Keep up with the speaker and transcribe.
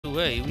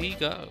away we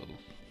go.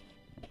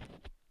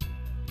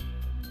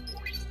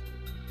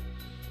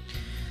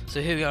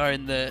 So here we are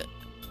in the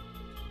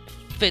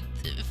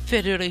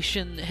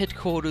Federation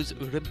headquarters,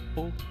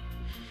 Rimpo,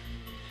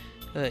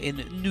 in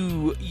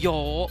New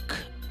York,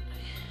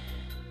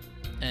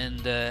 and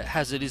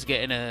Hazard is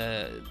getting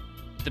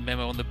the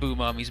memo on the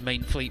Boom Army's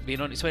main fleet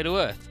being on its way to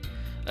Earth,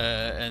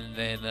 and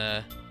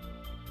then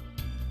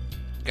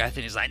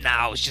Gathin is like, "Nah,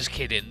 I was just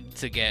kidding,"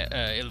 to get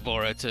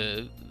Ilvora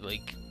to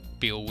like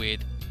be all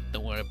weird.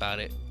 Don't worry about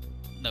it.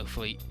 No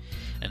fleet.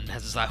 And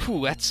Hazard's like,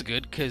 "Ooh, that's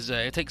good, because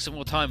it takes some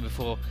more time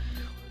before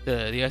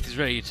the Earth is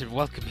ready to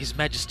welcome His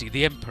Majesty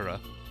the Emperor."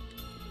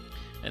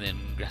 And then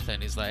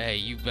Gathin is like, "Hey,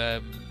 you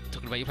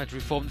talking about your plan to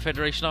reform the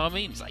Federation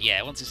Army?" And he's like,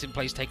 "Yeah, once it's in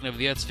place, taking over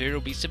the Earth sphere,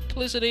 it'll be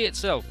simplicity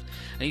itself."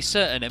 And he's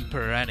certain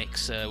Emperor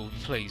Anix will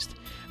be pleased,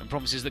 and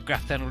promises that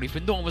Gathin will reap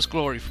enormous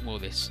glory from all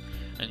this.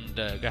 And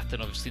Gathin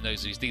obviously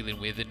knows who he's dealing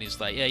with, and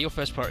he's like, "Yeah, your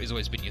first priority has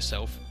always been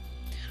yourself."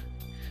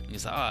 And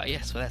he's like, "Ah,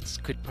 yes, well that's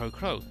quid pro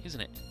quo, isn't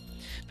it?"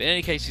 But in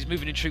any case, he's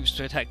moving in troops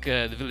to attack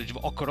the village of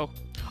Okoro,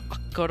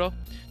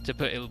 to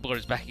put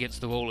Ilboris back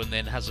against the wall, and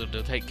then Hazard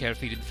will take care of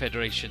feeding the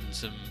Federation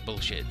some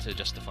bullshit to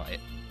justify it.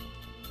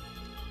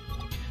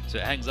 So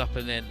it hangs up,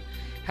 and then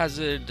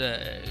Hazard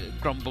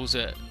grumbles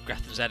at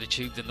Gathin's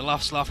attitude, and the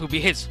last laugh will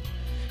be his,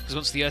 because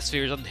once the Earth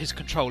sphere is under his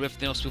control,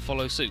 everything else will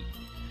follow suit.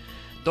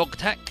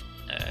 Dogtac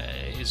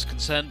is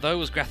concerned though,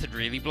 was Gathin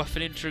really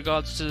bluffing in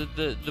regards to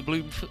the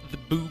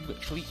Boom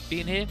fleet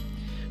being here?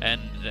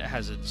 And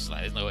Hazard's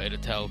like, there's no way to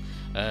tell,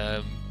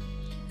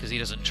 because he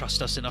doesn't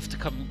trust us enough to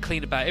come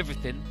clean about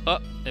everything,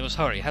 but they must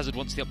hurry. Hazard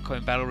wants the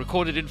upcoming battle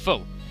recorded in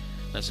full.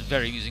 That's some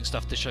very amusing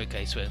stuff to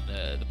showcase when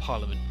the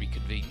Parliament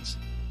reconvenes.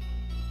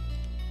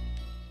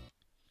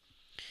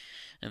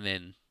 And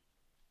then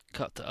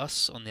cut to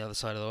us on the other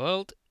side of the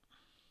world.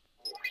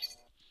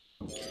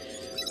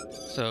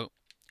 So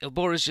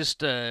Ilbora's just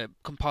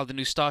compiled a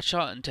new star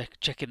chart and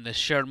checking the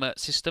Shermert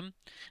system,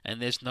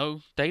 and there's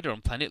no data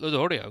on planet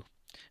Lodorio.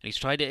 And he's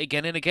tried it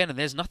again and again, and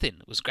there's nothing.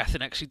 Was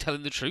Gathin actually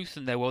telling the truth,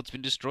 and their world's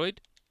been destroyed?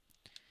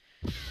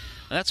 And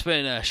that's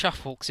when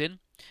Schaff walks in,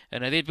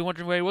 and they'd been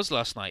wondering where he was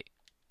last night.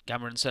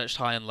 Cameron searched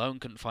high and low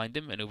and couldn't find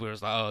him, and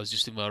Ilbora's like, "Oh, I was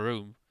just in my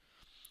room."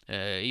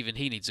 Even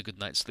he needs a good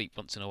night's sleep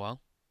once in a while.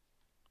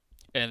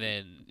 And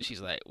then she's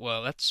like,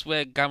 "Well, that's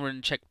where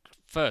Cameron checked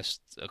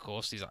first, of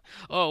course." He's like,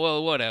 "Oh,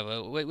 well,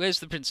 whatever. Where's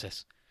the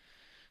princess?"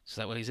 She's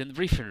like, "Well, he's in the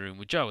briefing room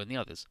with Joe and the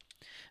others."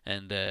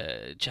 And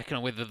checking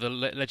on whether the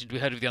legend we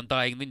heard of the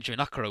undying ninja in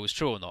Akaro was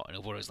true or not. And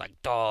Ilbora's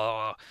like,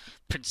 "Duh,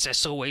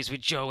 princess always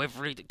with Joe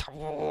every day."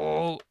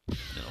 And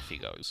then off he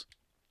goes.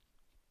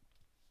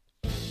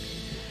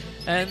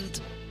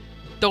 And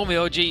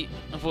Domioji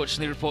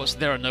unfortunately reports that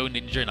there are no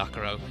ninja in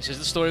Akaro. He says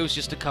the story was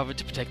just a cover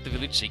to protect the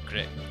village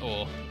secret,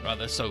 or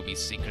rather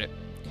Sobi's secret.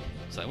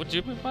 It's like, what do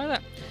you mean by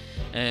that?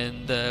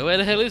 And where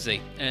the hell is he?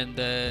 And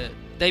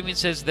Damien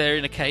says they're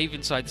in a cave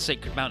inside the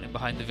sacred mountain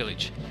behind the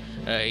village.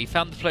 He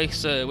found the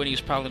place when he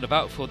was prowling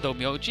about for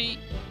Domioji.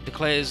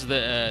 Declares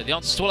that the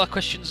answers to all our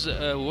questions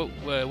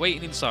were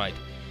waiting inside,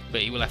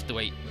 but he will have to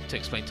wait to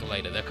explain till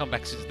later. They'll come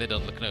back since they're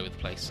done looking over the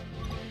place.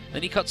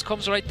 Then he cuts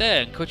comms right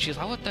there, and Kochi's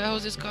like, "What the hell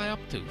is this guy up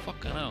to?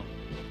 Fucking hell."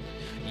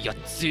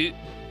 Yatsu.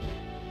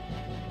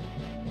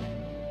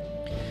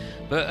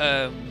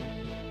 But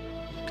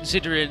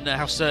considering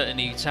how certain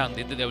he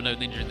sounded that there were no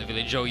ninja in the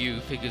village, Yu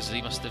figures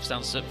he must have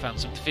found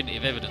some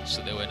definitive evidence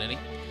that there weren't any.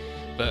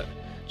 But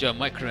Joe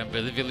might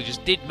remember the villagers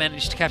did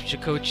manage to capture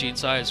Kochi and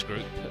Saya's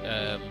group,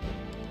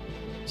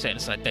 setting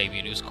aside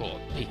Damien, who was caught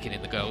peeking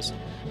in the girls.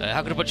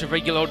 How could a bunch of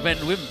regular old men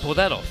and women pull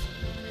that off?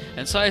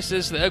 And Saya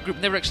says that her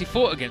group never actually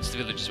fought against the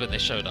villagers when they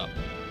showed up.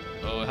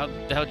 Oh, how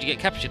the hell did you get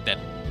captured then?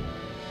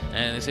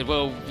 And they said,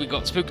 "Well, we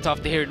got spooked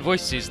after hearing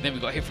voices, and then we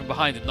got hit from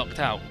behind and knocked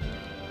out."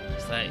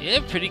 It's like, yeah,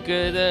 pretty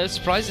good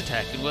surprise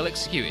attack and well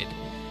executed.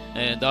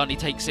 And Arnie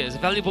takes it as a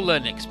valuable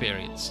learning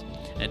experience.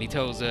 And he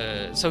tells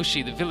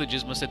Soshi that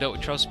villagers must have dealt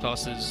with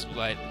trespassers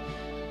like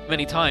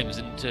many times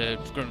and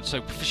grown so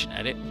proficient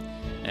at it.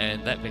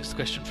 And that begs the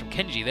question from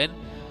Kenji then,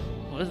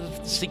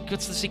 what's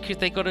the secret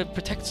they got to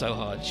protect so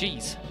hard?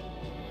 Jeez.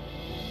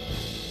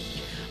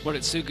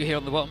 Moritsugu here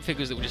on the bottom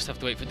figures that we just have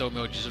to wait for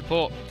Domioji's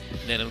report.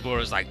 And then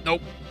Ilbora's like,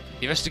 "Nope,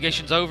 the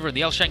investigation's over and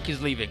the Elshank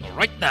is leaving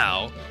right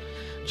now."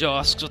 Joe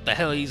asks what the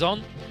hell he's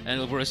on, and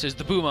Ilbora says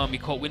the Boom Army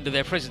caught wind of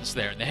their presence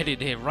there and they're headed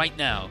here right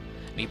now.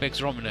 And he begs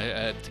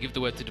Romina to give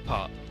the word to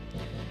depart.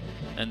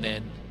 And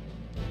then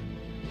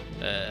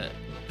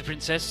the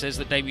princess says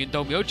that Damien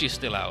Domioji is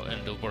still out,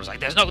 and Ilbora's like,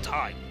 "There's no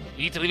time.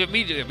 You need to leave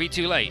immediately, it'll be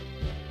too late."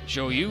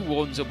 Shoyu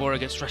warns Ilbora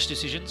against rash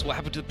decisions. What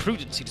happened to the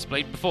prudence he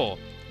displayed before?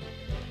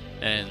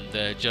 And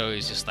Joe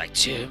is just like,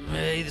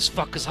 "Jimmy, this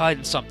fucker's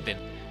hiding something."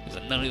 He's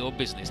like, "None of your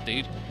business,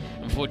 dude."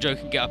 And before Joe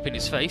can get up in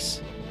his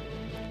face,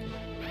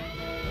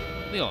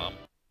 the alarm.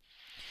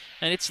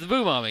 And it's the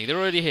Boom Army. They're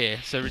already here.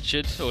 So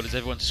Richard orders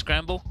everyone to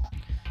scramble.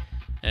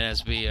 And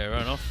as we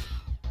run off,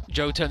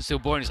 Joe turns to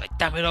Ilbora and he's like,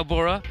 "Damn it,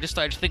 Ilbora. I just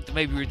started to think that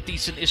maybe you're a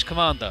decent-ish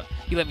commander.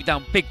 You let me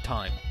down big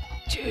time."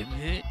 Damn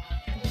it.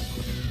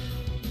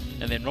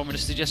 And then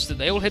Romulus suggests that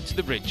they all head to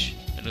the bridge.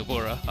 And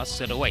Ubora asks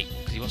her to wait,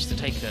 because he wants to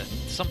take her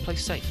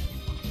someplace safe.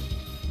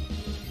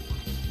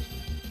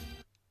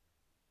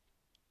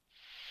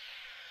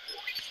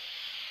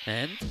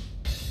 And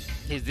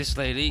here's this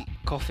lady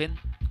coughing.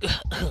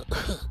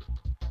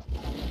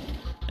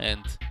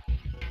 And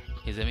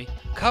here's Emmy.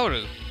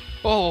 Kaoru!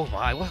 Oh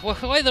my,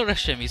 why the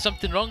rush, Emmy?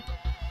 Something wrong?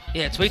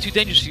 Yeah, it's way too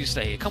dangerous for you to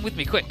stay here. Come with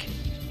me, quick.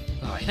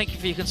 Oh, thank you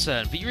for your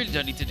concern, but you really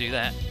don't need to do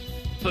that.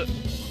 But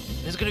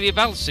there's going to be a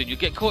battle soon. You'll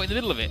get caught in the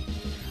middle of it.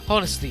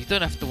 Honestly, you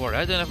don't have to worry.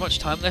 I don't have much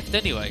time left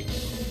anyway.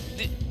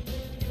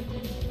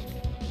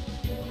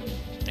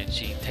 And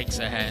she takes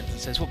her hands and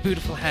says, "What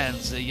beautiful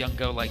hands a young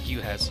girl like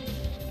you has."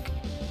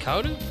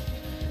 Kaoru?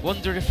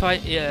 Wonder if I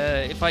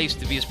used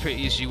to be as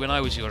pretty as you when I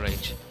was your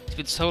age. It's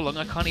been so long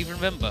I can't even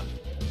remember.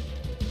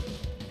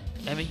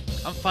 Emmy,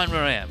 I'm fine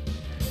where I am.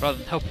 Rather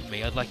than helping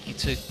me, I'd like you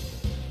to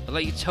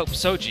help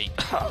Soji.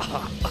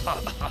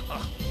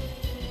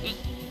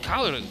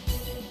 Kaoru!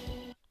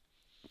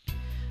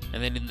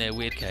 And then in their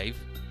weird cave.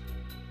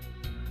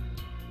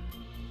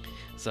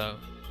 So,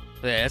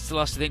 there, that's the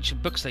last of the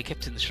ancient books they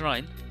kept in the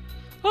shrine.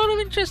 A lot of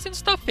interesting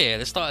stuff here.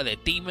 The start of their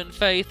demon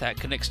faith, that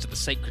connects to the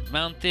sacred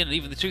mountain, and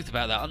even the truth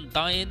about that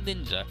undying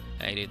ninja.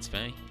 Hey, didn't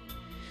spare me.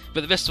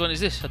 But the best one is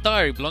this, a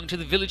diary belonging to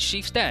the village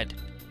chief's dad.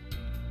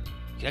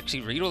 You can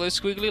actually read all those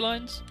squiggly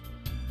lines?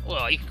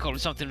 Well, you can call him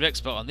something of an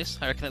expert on this.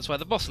 I reckon that's why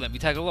the boss let me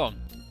tag along.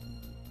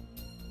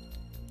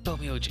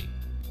 Domyoji,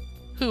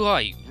 who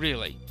are you,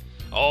 really?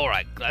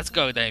 Alright, let's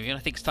go, Damien.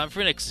 I think it's time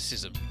for an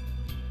exorcism.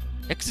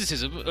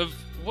 Exorcism of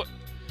what?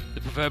 The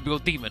proverbial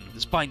demon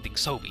that's binding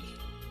Sobi.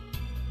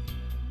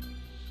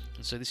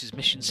 And so this is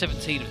mission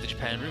 17 of the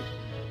Japan route.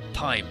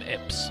 Time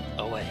ebbs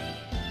away.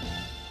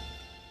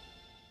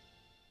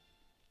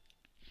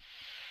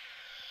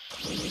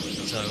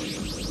 So,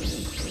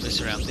 they're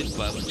surrounded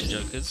by a bunch of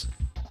jokers.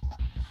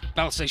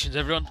 Battle stations,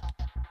 everyone.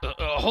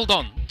 Hold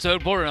on. Sir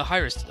Bora and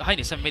Her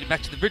Highness haven't made it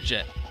back to the bridge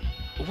yet.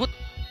 What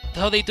the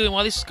hell are they doing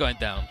while this is going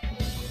down?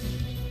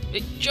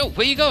 Hey, Joe,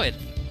 where are you going?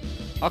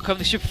 I'll cover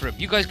the ship for him.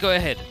 You guys go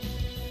ahead.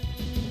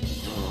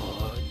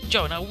 Oh,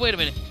 Joe, now wait a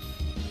minute.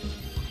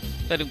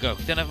 Let him go.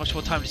 Don't have much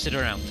more time to sit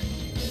around.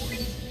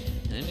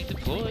 Let me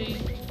deploy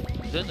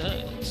the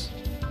nerds.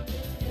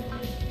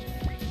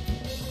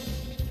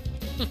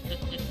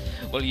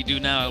 What do you do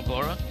now,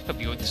 Elbora? Hope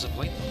you won't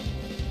disappoint.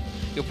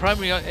 Your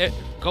primary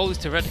goal is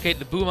to eradicate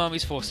the Boom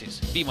Army's forces.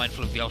 Be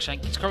mindful of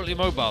Yelshank. It's currently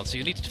mobile, so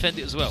you need to defend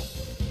it as well.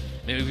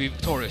 May we be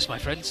victorious, my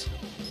friends.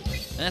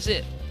 And that's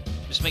it.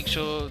 Just make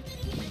sure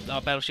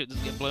our battleship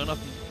doesn't get blown up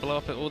and blow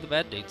up at all the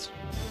bad dudes.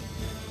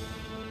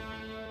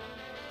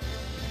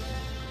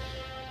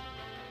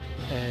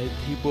 And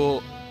he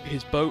bought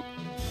his boat,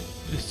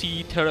 the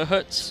Sea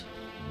Terahertz,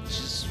 which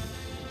is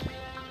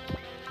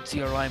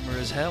Rhymer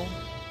as hell.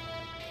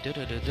 Da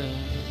da da da.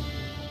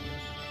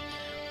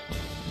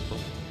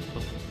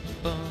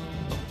 Oh.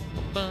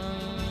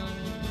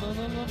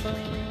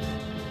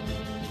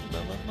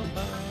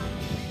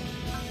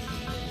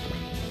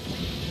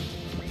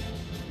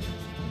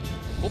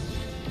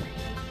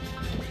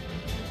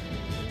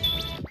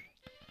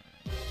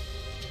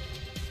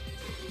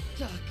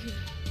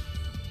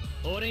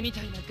 俺み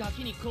たいなガ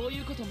キにこうい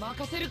うこと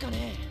任せるか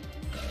ね。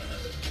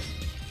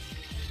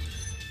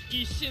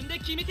一瞬で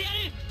決めてや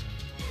る。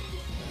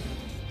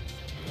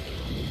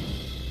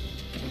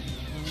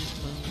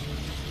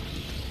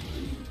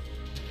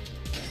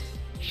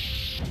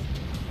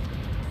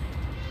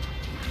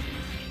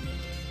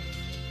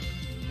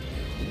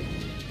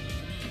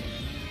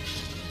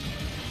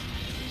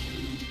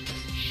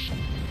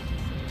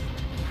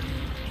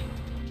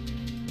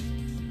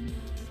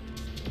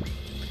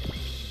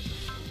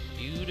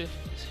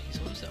He's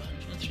almost at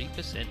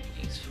 103%.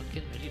 He's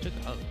fucking ready to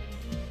go.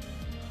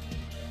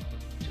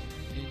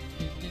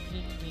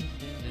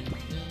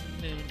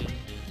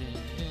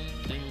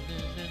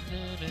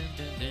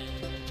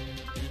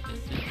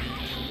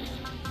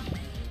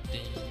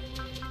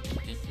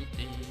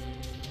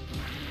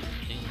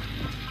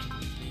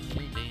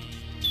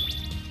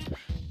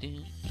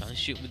 Trying to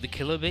shoot with the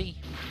killer bee.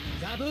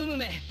 God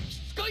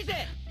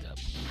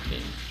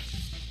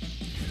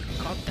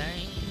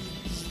dang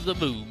the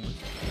boom.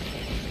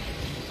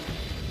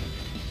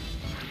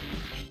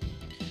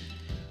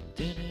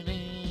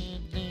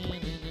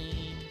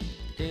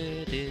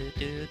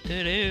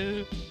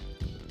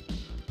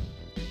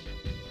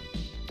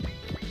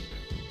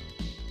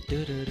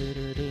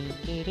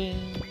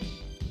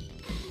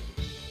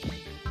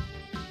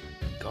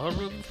 Guard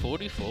room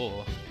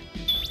 44.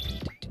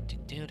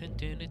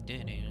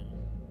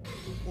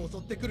 襲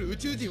ってくる宇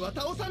宙人は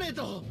倒さねえ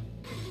と。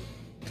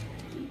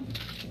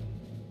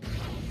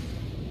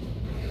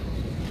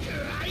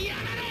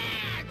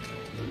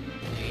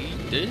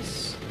Need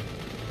this?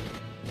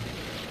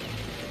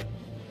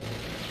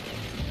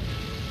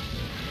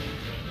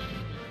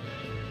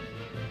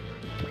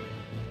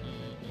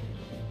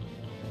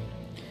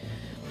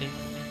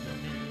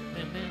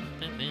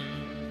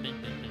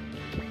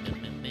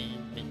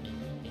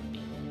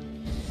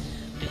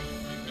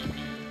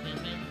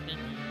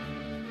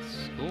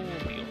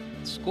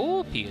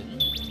 Scorpion?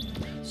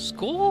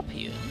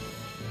 Scorpion?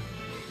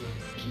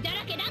 敵だ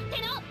らけだっ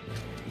ての。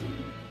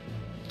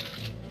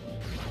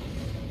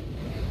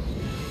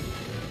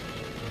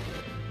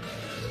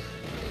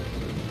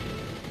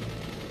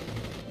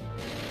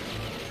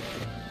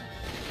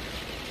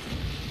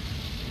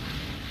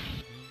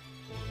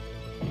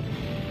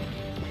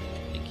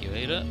Thank you,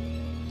 Ada.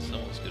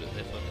 Someone's good at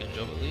their fucking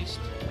job at least.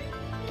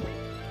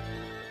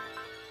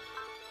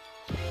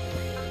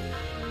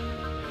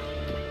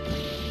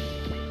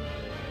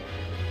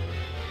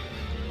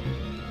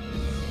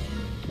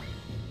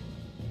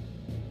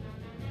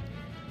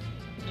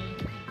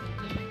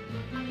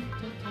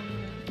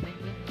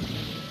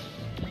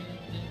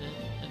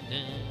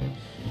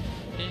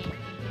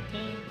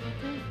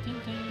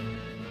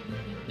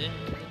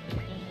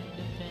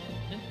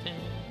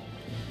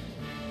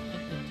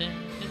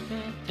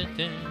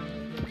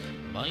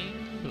 Mind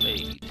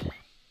Blade.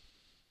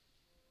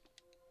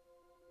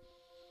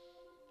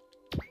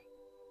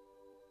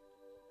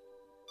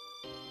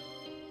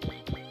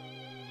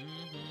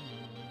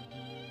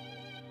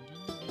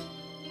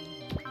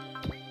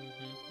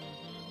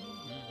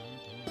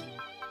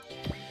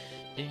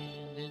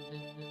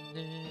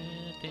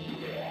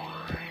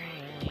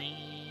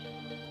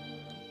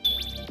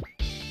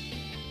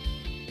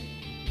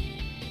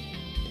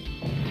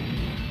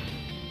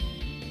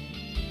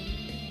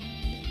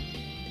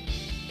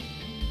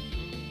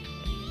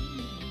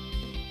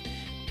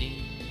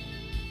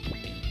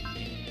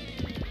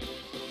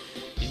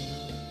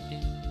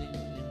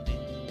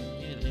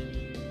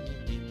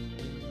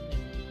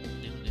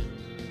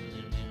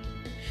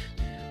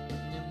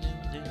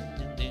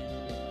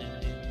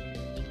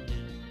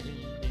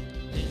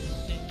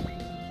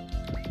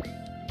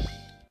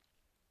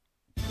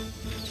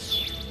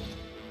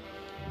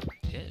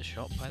 Get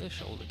shot by the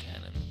shoulder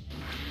cannon.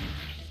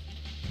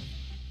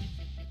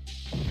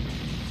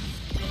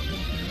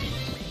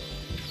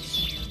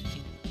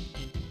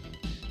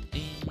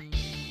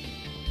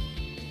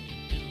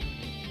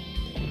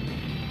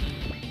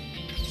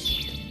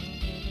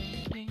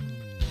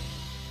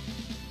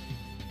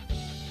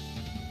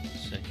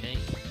 It's okay.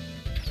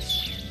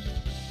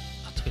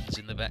 Our twins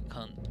in the back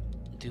can't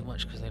do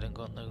much because they don't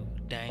got no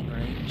dang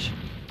range.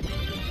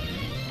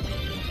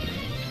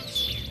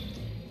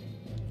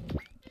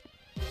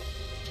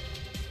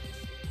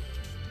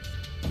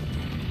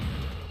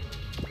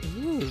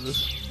 Ooh.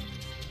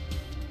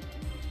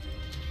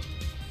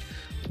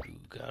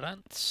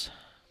 Garants.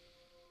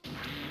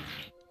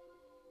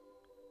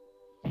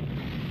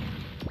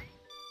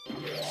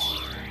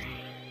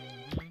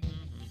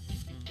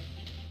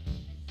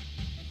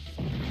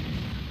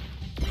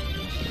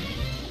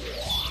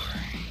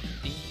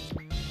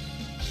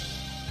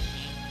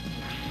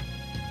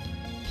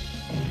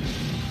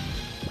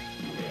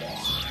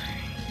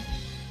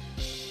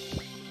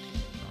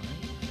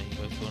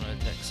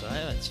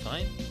 Saya, that's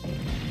fine.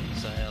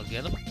 Saya, I'll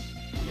get him.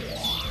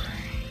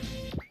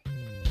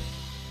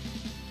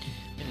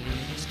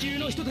 地球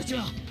の人たち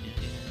は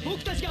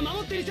僕たちが守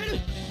ってみせる。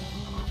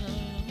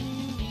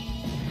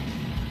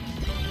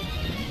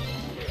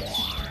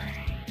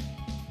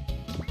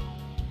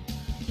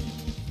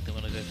 Don't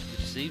wanna go for the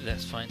deceive,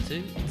 that's fine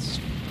too. It's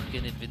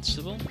fucking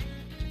invincible.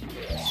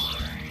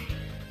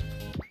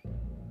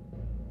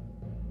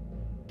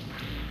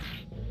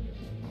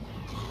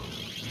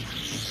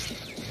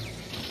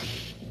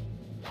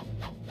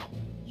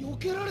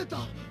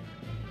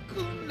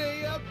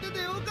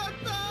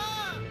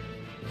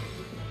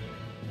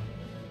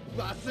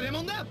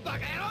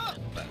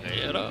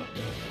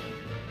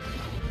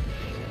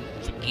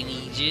 Freaking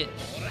idiot.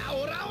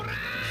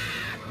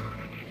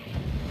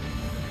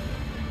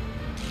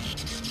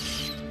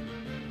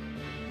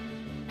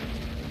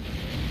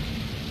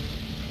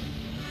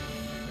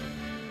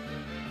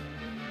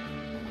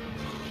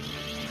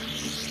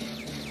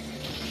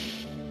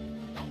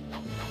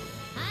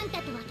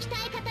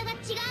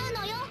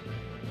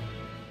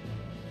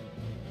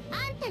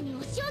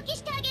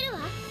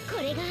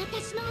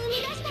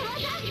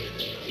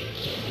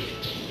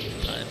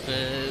 Time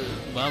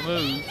for my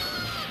move.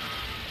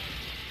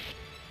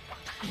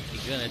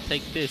 You're gonna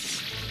take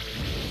this.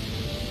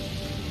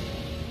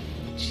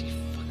 She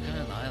fucking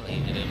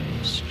annihilated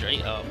him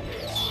straight up.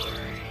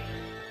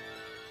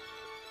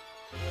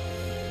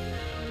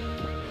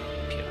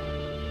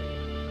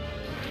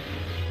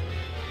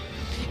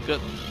 Got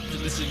to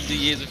listen to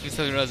years of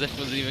telling Razef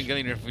wasn't even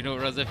getting her. If we know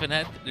what Razef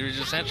had, the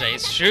original soundtrack.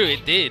 It's true,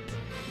 it did.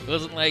 It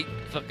wasn't like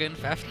fucking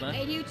Fafner.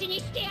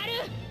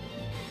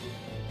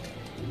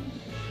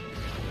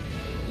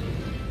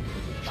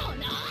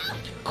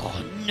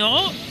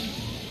 No!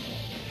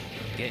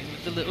 Get him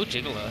with the little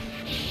jiggler.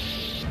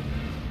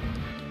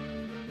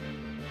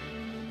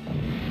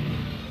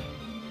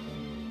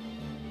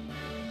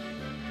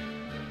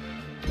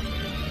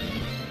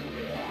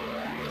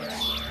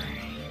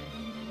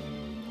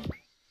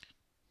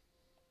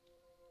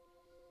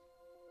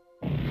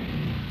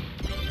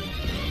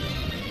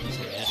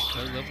 So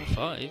level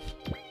 5.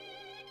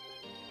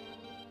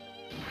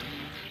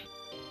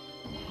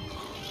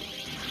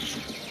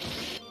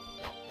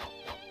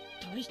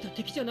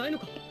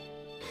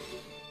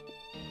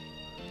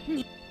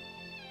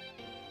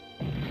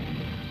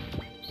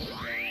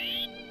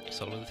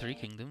 Soul of the Three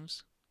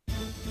Kingdoms.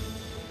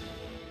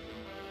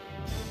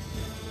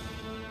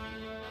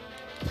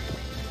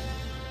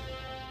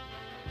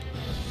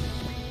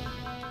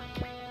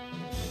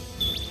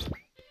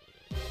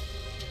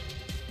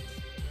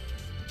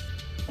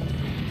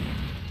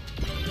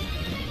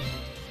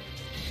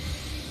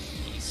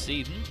 He's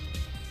seething.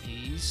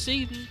 He's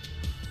seething.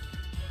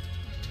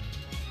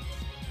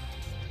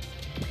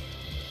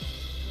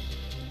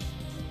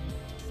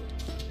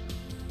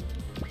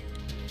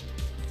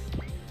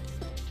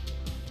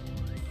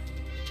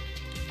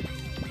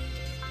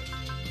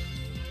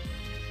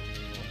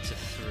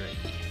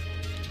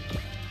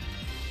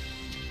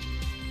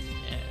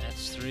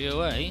 Three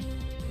away.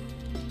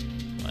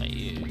 Like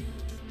you.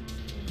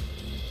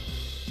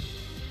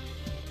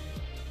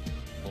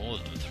 More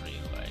than three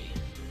away.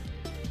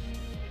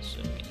 So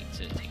we need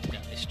to take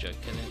down this joker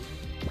then.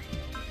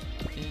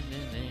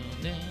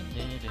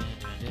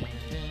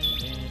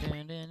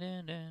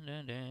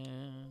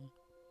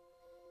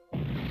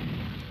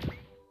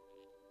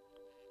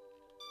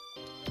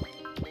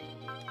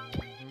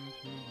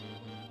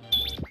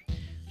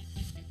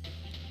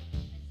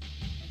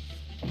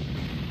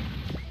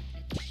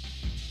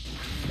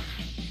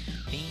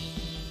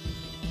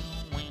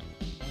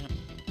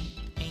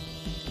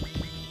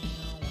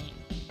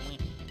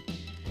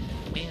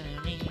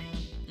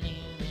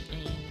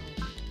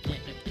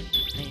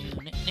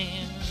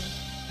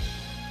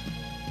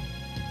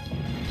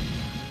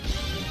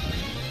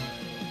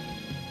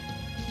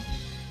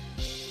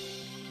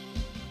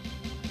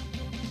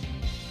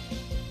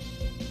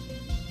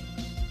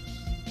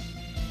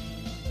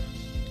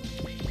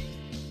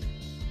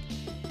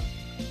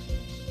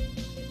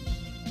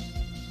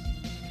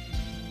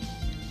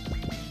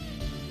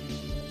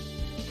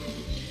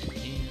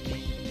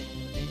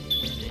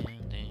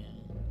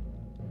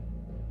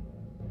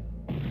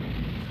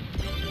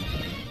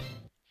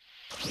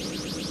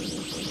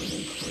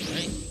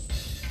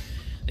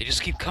 They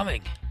just keep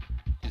coming.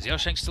 Is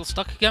Yoshank still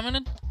stuck again?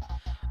 I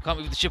can't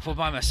move the ship all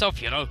by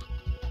myself, you know.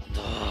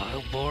 Oh,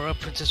 Elbora,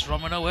 Princess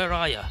Romana, where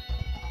are ya?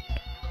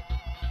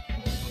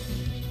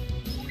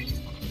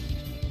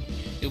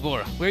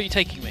 Elbora, where are you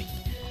taking me?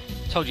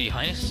 Told you, Your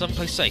Highness,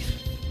 someplace safe.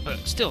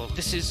 But still,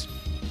 this is...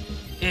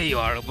 Here you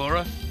are,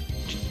 Elbora.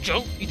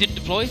 Joe, you didn't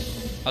deploy?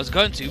 I was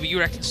going to, but you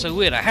were acting so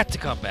weird, I had to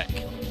come back.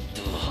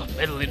 Ugh,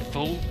 meddling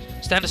fool.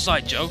 Stand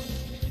aside, Joe.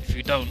 If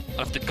you don't,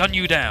 I'll have to gun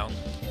you down.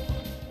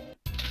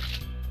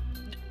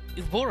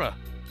 Elbora,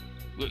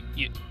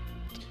 you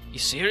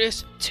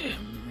serious?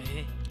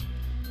 Timmy?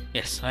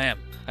 Yes, I am.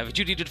 I have a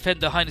duty to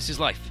defend Her Highness's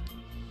life.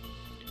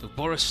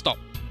 Elbora, stop.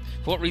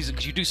 For what reason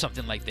could you do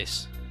something like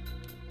this?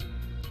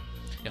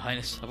 Your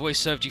Highness, I've always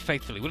served you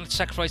faithfully, willing to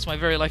sacrifice my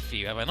very life for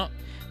you, have I not?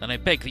 Then I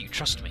beg that you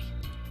trust me.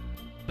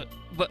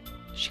 But,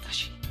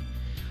 Shikashi,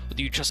 or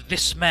do you trust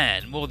this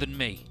man more than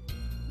me?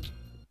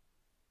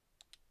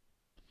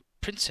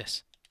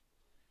 Princess,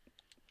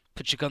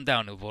 put your gun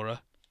down, Elbora.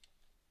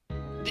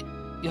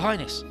 Your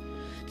Highness,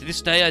 to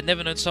this day I'd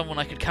never known someone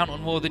I could count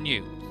on more than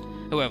you.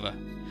 However,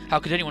 how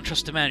could anyone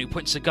trust a man who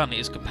points a gun at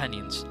his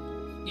companions?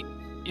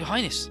 Your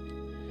Highness!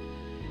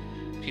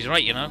 She's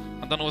right, you know.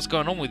 I don't know what's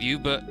going on with you,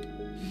 but...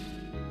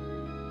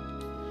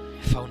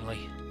 If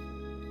only...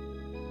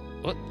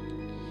 What?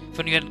 If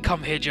only you hadn't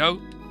come here,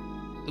 Joe.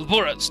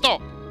 Elbora,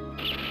 stop!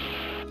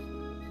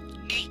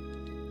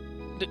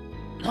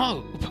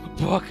 No!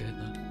 Baka,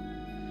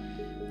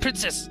 no.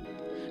 Princess!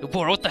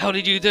 Elbora, what the hell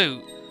did you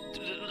do?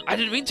 I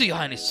didn't mean to, Your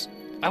Highness.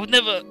 I would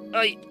never...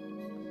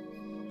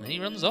 And he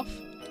runs off.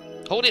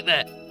 Hold it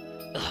there.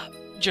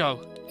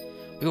 Joe.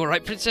 You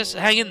alright, Princess?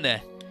 Hang in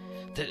there.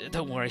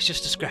 Don't worry, it's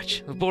just a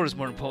scratch. Elbora's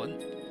more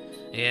important.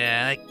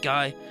 Yeah, that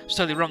guy. I was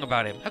totally wrong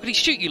about him. How could he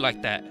shoot you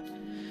like that?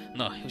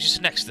 No, it was just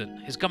an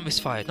accident. His gun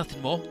misfired,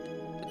 nothing more.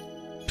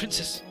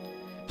 Princess.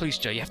 Please,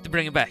 Joe, you have to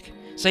bring him back.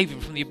 Save him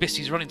from the abyss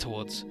he's running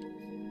towards.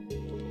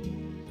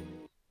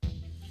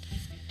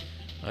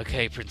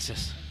 Okay,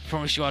 Princess.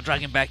 Promise you I'll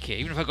drag him back here,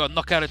 even if I've got to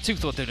knock out a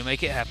tooth or two to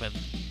make it happen.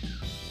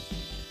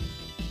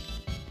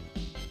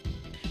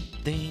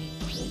 Ding.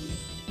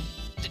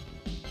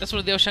 That's one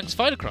of the Yoshank's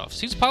fighter crafts.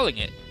 Who's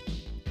piloting it?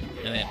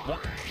 And then, what?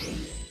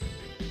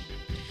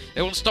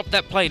 They won't stop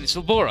that plane, it's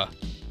Elbora.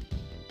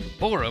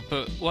 Elbora?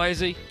 But why is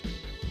he...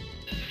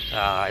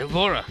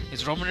 Elbora.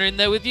 Is Romana in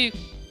there with you?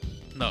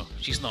 No,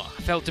 she's not.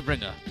 I failed to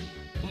bring her.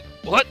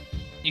 What?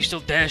 You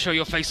still dare show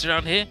your face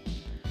around here?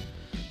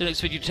 Didn't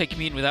expect you to take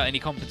me in without any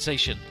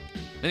compensation.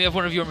 Let me have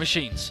one of your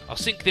machines. I'll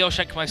sink the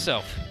Yoshank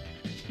myself.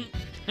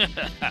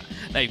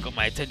 Now you've got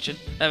my attention.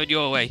 Have it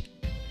your way.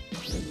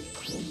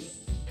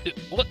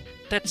 What?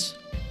 That's...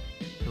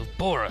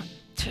 Elbora.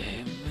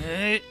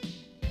 Timmy.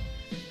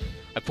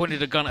 I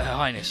pointed a gun at Her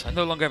Highness. I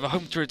no longer have a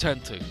home to return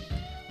to.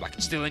 But I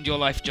can still end your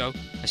life, Joe.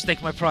 I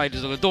stake my pride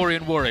as a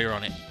Ladorian warrior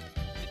on it.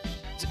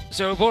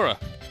 So, Elbora,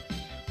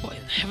 what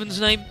in heaven's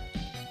name?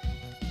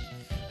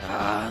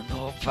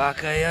 No,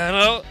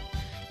 Bakayaro.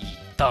 You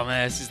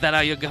dumbass. Is that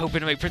how you're hoping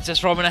to make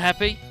Princess Romana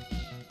happy?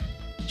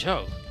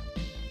 Joe.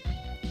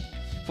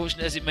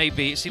 Fortunate as it may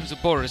be, it seems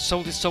Elbora has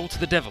sold his soul to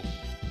the devil.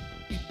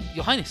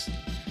 Your Highness.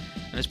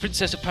 And as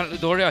Princess of Planet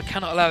Midoriya, I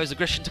cannot allow his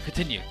aggression to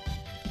continue.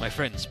 My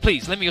friends,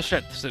 please lend me your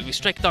strength so that we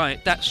strike down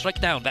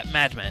that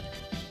madman.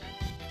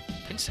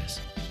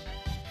 Princess?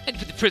 I'd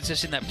put the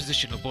princess in that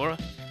position, Labora.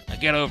 Now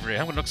get over it.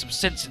 I'm gonna knock some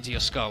sense into your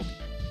skull.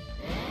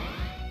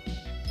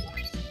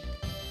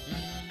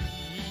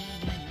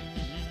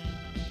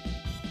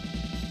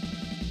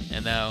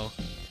 And now,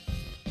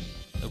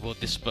 aboard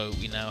this boat,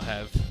 we now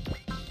have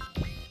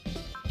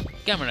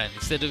Gameran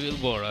instead of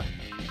Labora.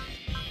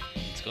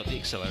 It's got the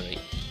accelerate.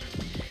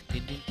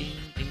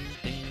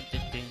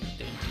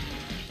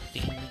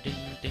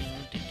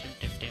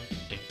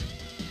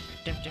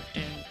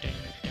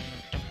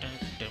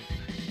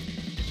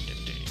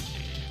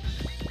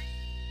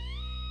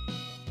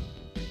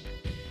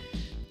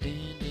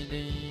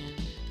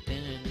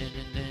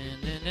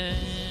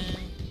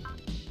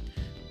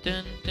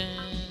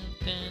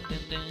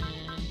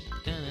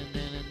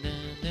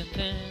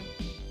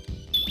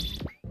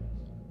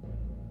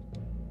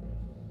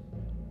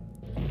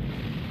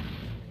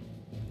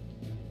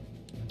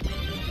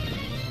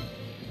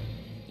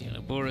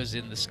 Bora's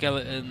in the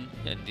skeleton,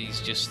 and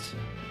he's just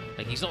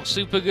like, he's not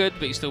super good,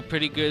 but he's still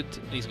pretty good.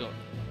 He's got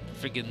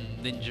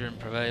friggin' Ninja and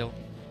Prevail.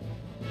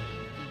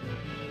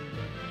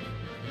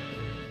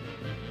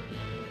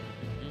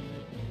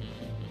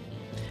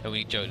 And we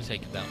need Joe to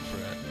take him down for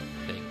a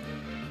thing.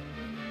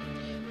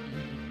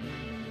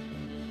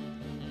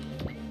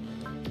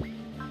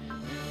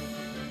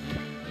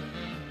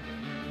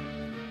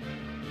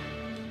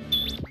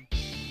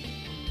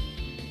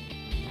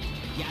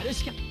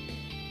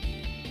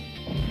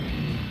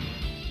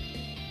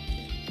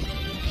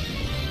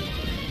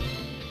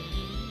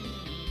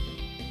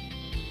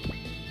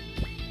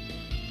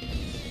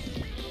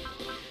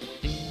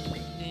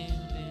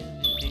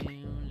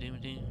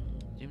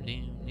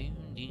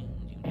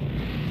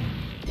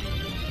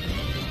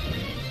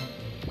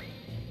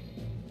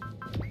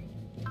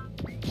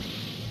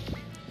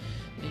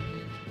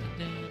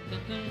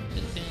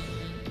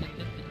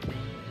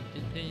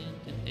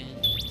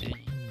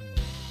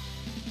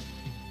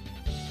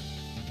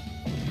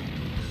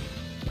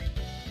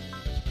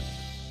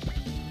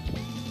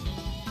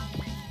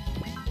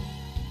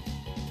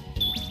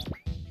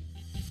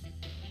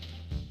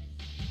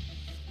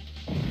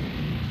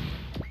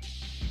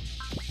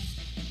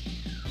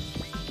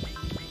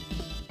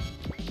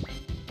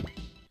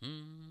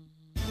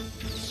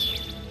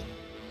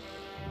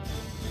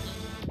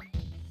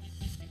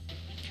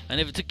 I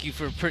never took you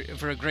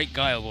for a great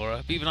guy, Aurora,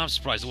 but even I'm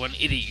surprised at what an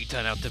idiot you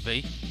turn out to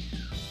be.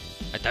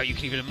 I doubt you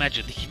can even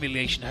imagine the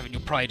humiliation of having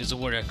your pride as a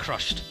warrior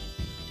crushed.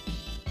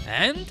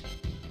 And?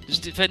 Does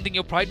defending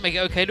your pride make it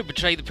okay to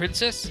betray the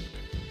princess?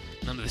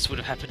 None of this would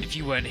have happened if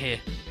you weren't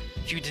here.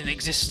 If you didn't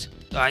exist,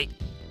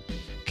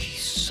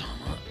 Kisama.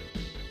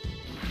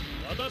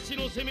 私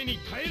の攻めに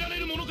耐えられ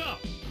るものか。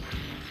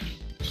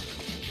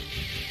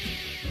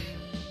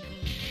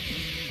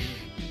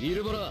イ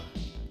ルボラ、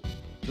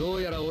ど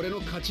うやら俺の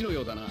勝ちの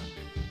ようだな。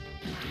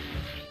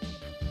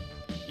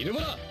イルボ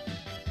ラ、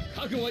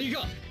覚悟はいい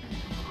か。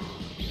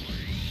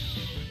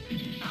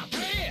当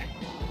たれ。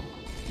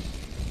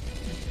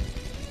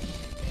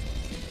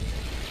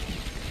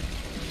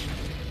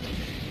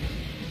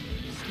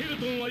スケル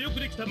トンはよく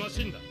できたマ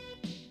シンだ。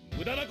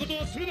無駄なこと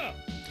はするな。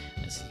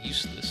 That's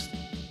useless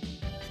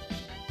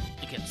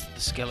against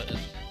the skeleton.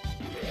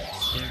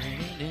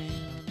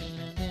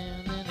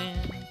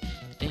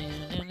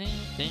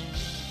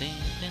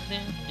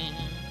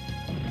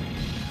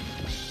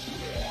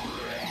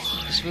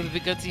 Just with a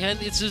big gutsy hand,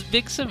 it's a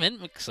big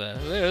cement mixer.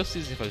 Where else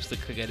is he supposed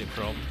to get it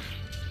from?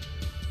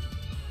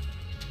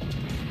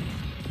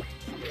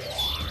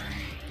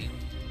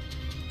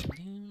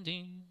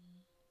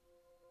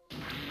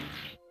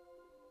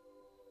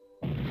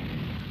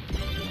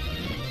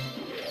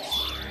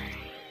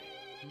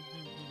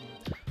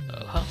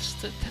 A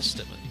Huster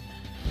Testament.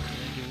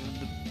 Give him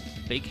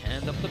the big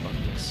hand up the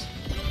bungus.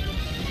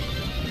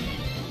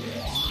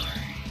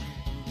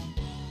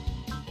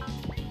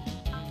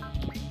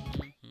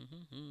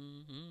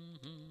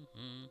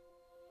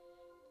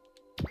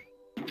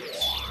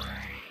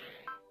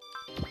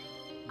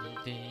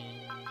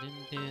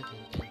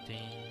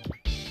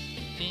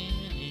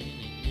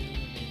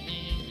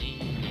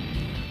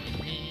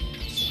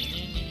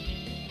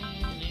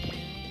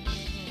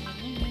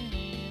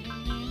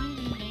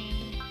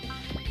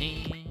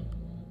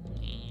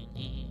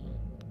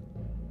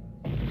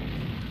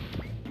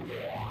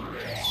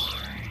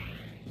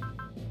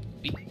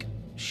 Big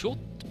shot.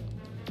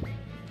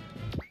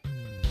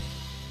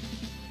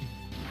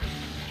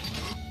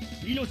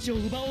命を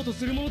奪おうと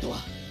する者とは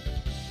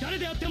誰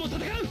であっても戦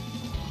う。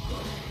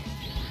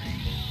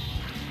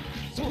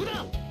そこ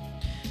だ。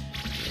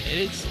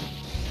 It is.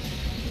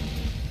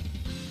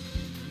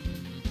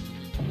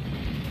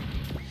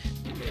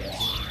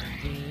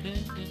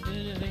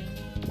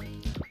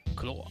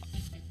 Claw.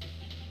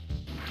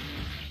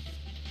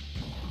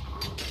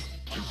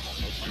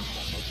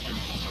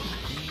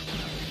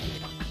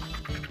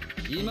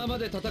 今ま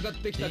で戦っ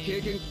てきた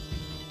経験。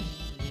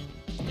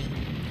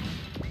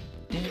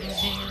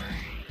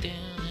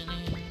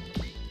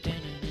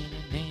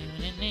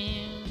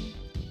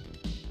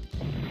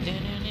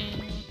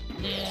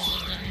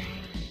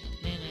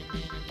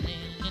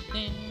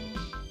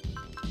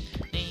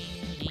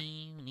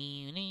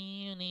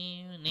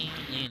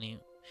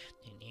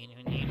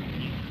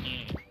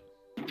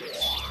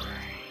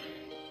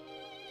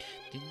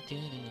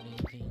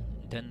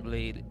Ten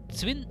blade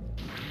swing.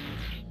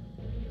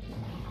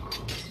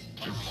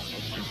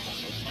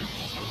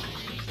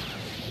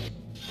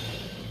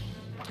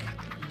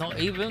 Not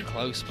even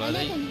close, あな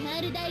た buddy. にハ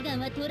ールダイガン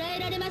は捉え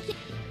られません。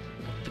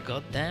 The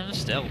goddamn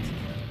stealth.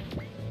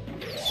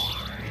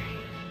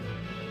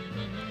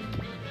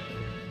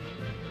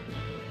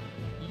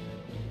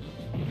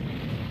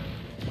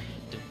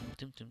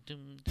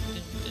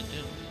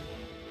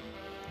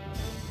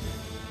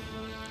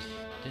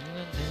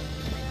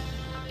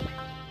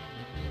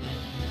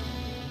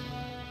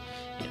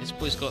 Yeah, this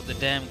boy's got the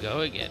damn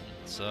go again,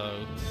 so.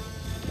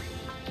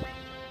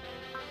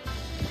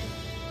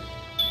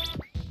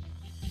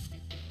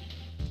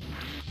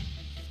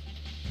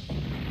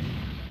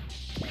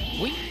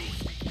 Whee!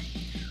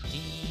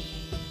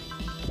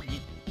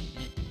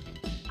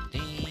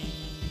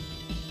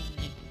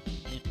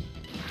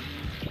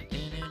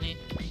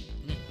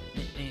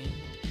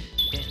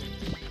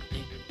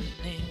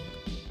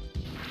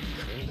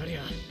なり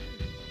ゃ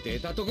出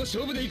たとこ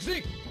勝負で行く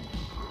ぜ。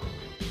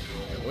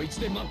こい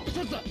つで真っ二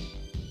つだ。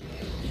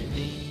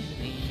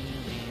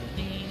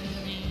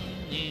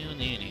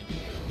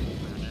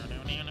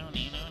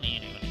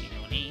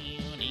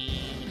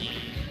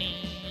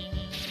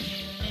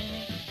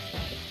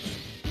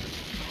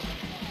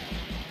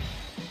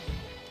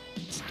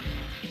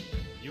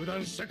 油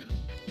断したか。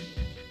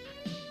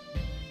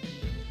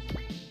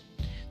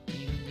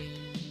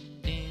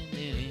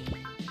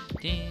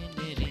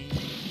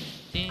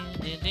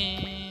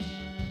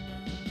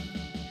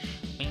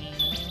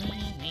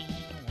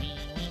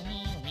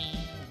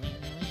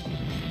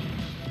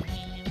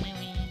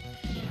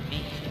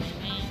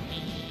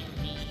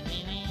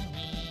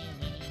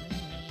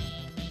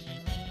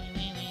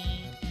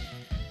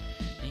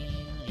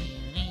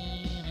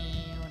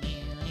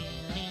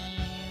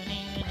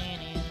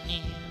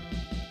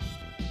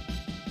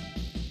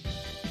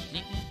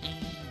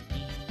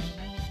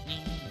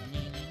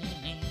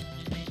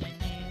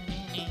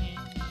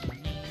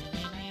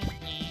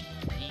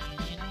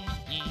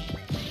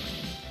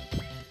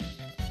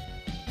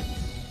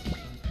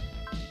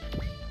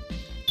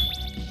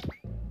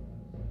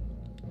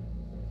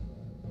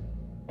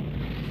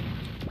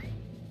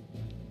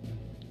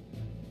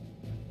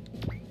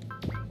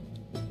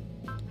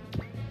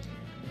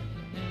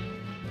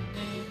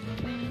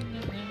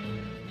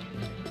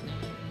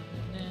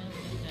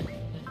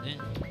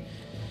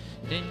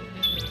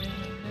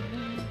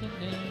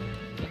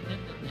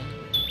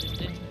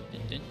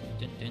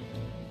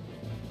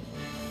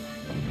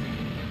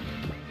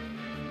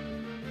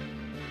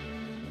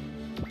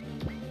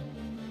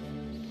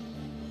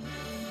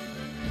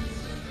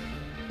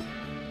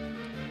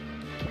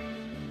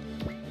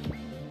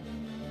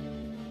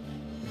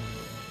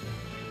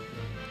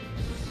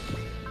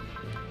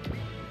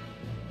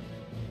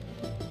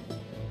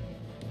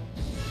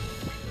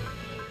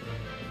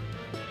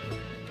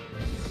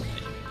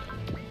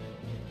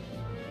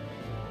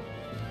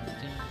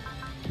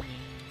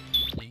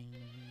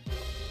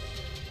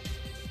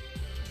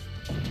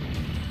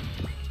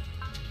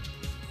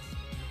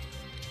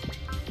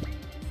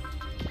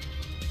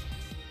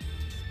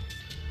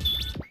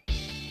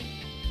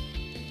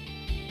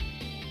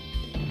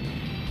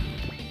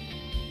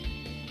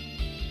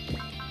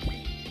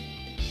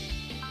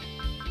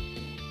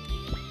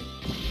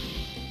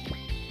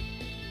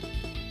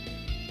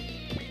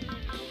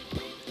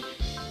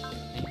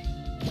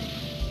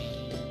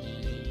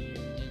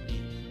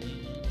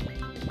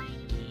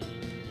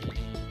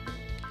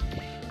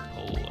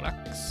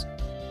 Relax.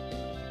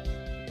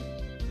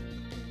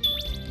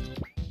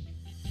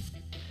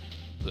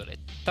 Put it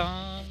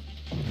on.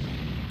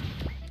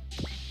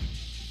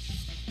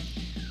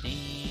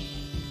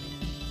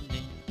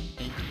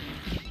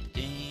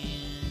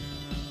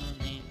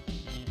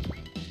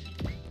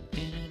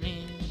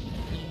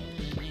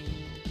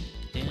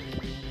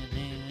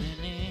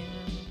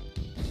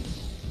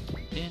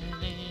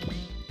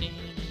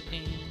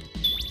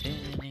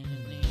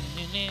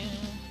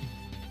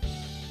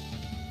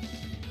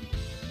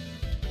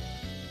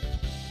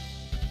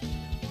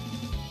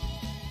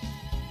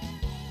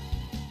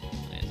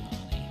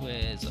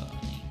 Where's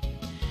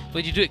Arnie?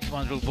 Where'd you do it,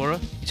 Commander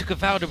Ulbora? You took a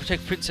vow to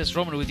protect Princess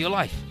Romana with your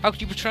life. How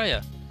could you betray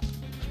her?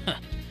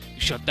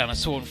 You shot down a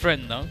sworn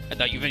friend, though. I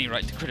doubt you've any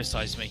right to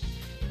criticize me.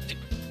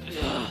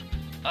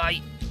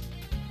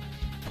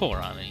 Poor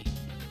Arnie.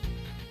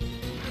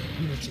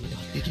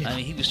 I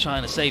mean, he was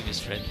trying to save his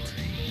friend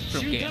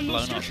from getting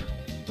blown up.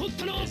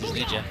 There's his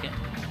new jacket.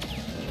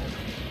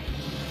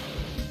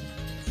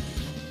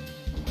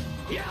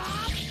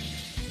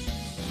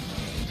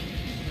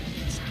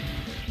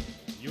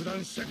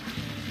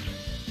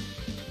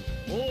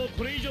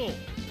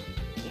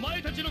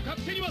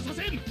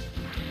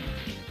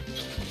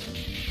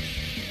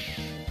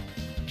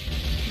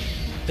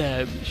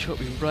 Damn, shot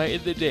me right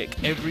in the dick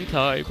every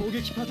time. 攻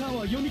撃パターン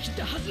は読み切っ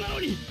たはずなの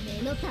に。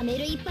目の覚め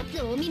る一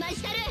発をお見舞い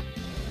したる。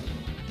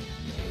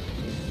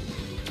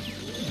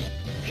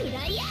ク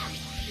ライアラー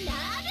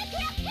ブ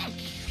クラック。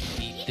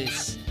 Eat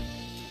this.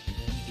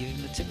 Give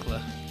him the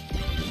tickler.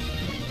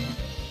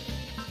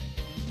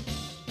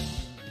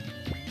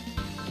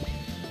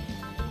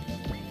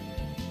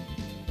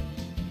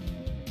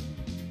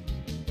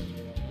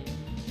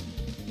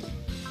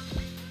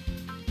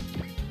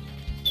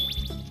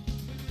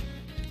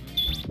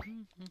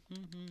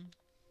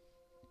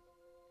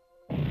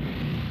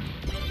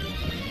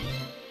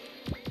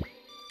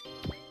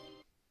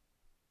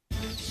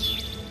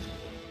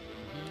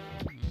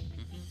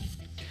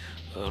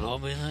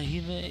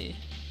 Kamehameha.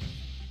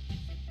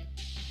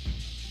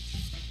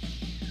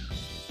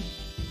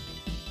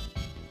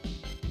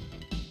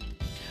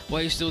 Why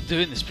are you still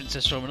doing this,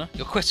 Princess Romana?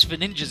 Your quest for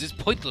ninjas is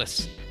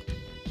pointless.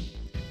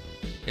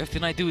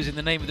 Everything I do is in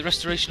the name of the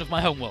restoration of my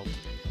homeworld.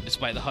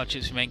 Despite the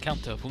hardships we may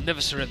encounter, we'll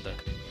never surrender.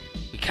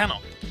 We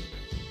cannot.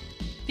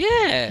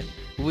 Yeah,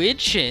 weird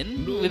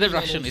Shin with a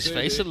rash on his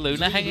face and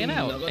Luna hanging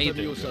out. How you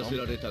doing, girl?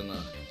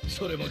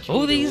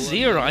 All these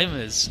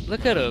Zeorimers.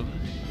 Look at them.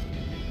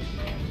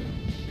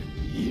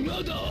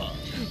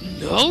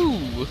 No!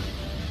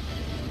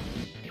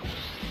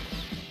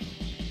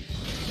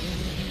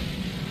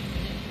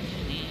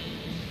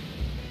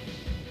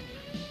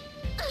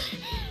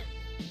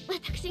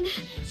 私が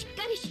しっ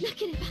かりしな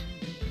ければ。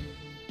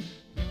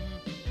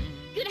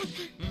グラさ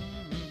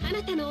ん、あ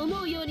なたの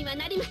思うようには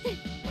なりません。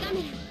ガ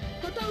メラ、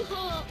フォトン砲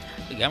を。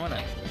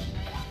Gamera.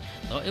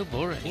 Not ill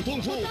boring. フォト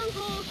ン砲 フォトン砲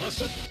を発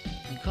射。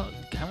 You got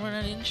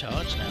Gamera in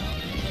charge now.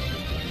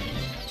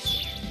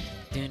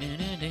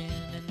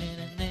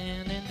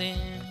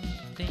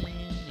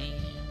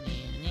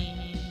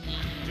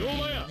 ジョー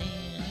マヤ、こ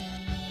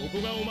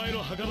こがお前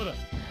の墓場だ。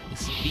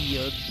 This will be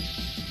your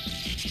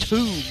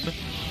tomb.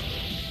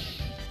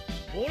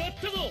 もらっ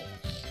たぞ。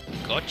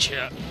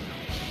 Gotcha.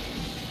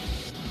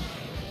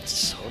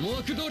 So 思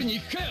惑通りに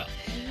行くかよ。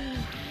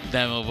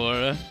 damn,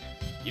 Obora.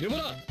 イルモ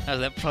ラ How's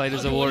that pride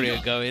as a warrior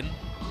going?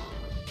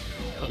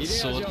 入 Got れ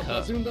sword 味は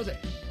cut 抜群だぜ。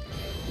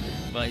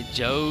 by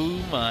Joe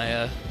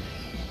Maya.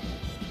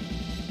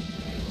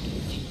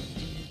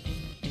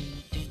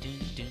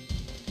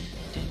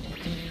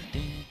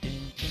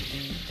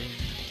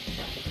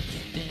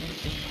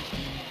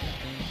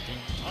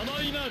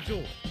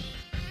 Joe.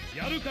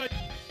 やるかい。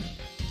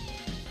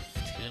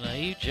 Too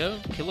naive, Joe.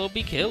 Kill or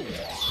be killed.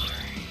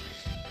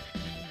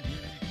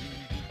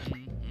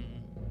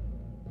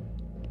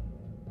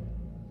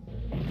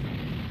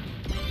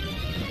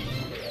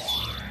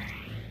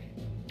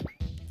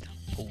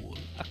 Full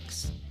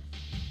axe.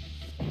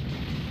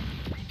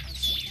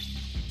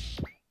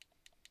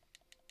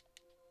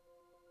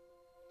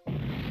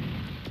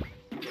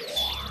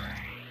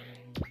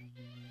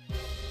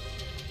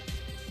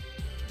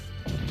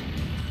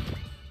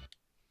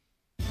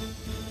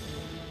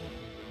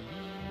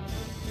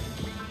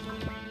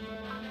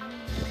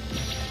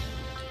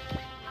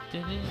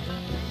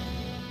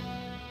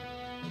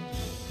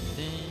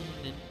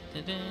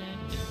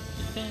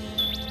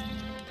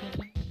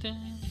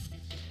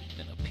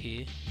 Then up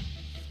here,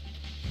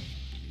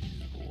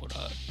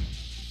 water.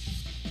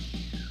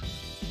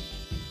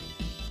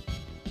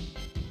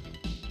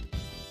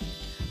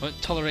 I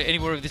won't tolerate any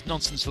more of this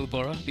nonsense,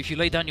 Ilbora. If you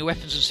lay down your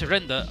weapons and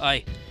surrender,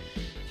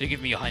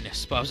 forgive me, Your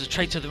Highness, but I was a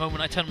traitor the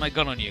moment I turned my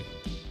gun on you.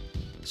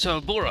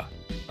 So, Ilbora,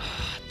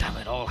 damn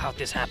it all, how'd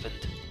this happen?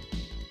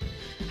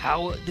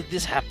 How did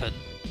this happen?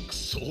 く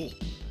そ。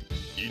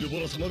イルボ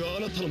ラ様があ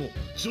なたのも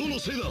ジョーの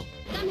せいだ。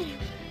ガメラ、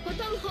フォ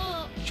トン砲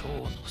を。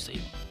 Joe no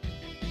save.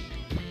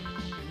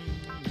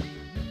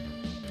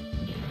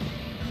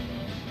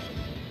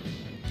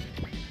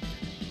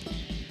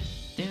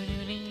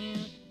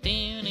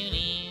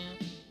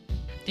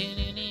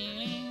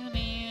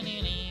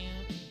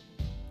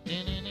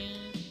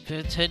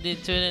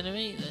 Pretended to an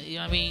enemy?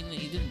 I mean,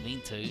 he didn't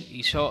mean to.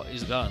 He shot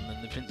his gun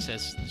and the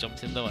princess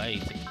jumped in the way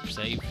to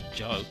save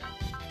Joe.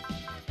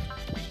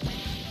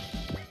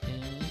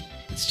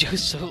 It's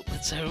Joe's fault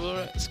that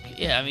Sarah...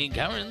 Yeah, I mean,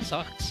 Cameron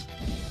sucks.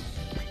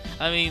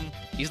 I mean,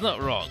 he's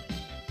not wrong.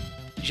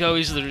 Joe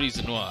is the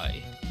reason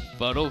why.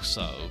 But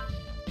also,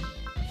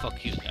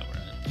 fuck you, Cameron.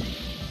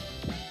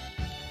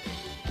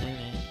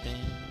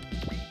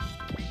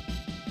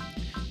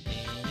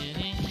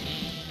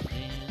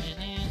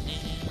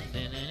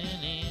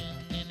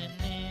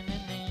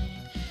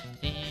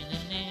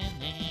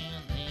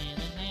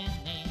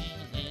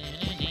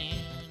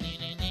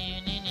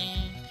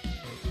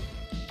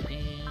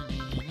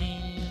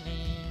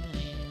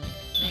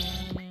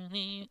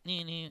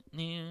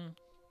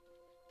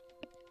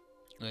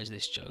 Where's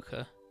this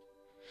Joker?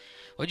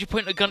 Why'd you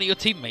point a gun at your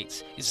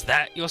teammates? Is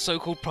that your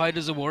so-called pride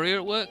as a warrior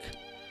at work?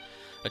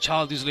 A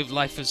child who's lived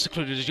life as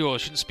secluded as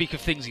yours shouldn't speak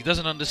of things he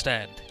doesn't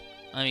understand.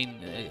 I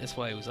mean, that's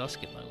why he was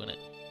asking though, wasn't it?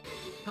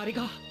 あれ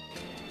が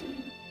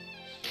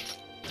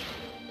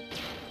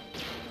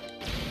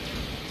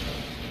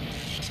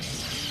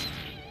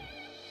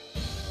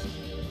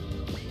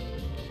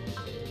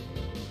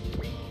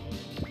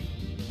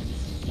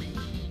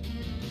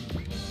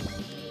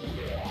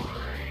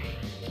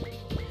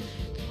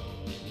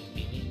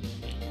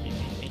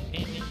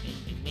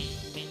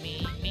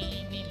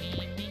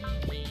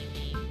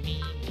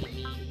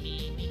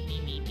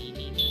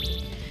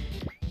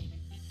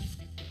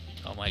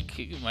Oh,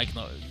 Mike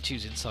not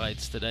choosing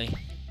sides today.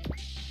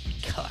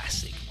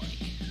 Classic Mike.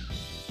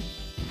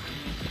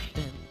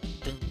 Dun,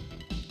 dun,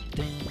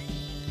 dun, dun,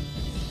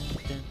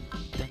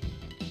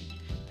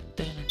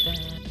 dun,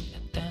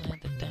 dun,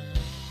 dun, dun.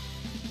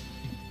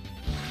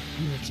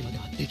 命まで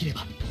はできれ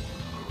ば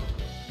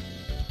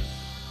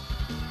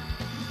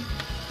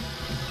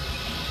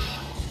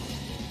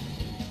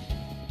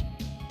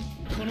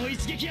この位置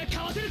一撃が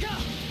かわせるか。 Do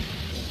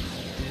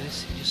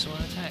this in just one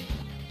attack.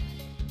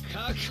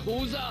 各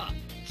砲座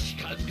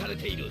近づかれ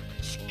ている。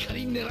しっか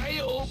り狙え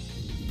よ。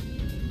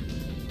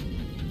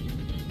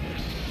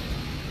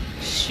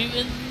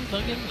 Shooting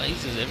fucking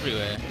lasers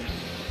everywhere.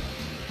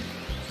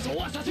 そう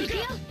はさせるか。行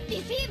くよリ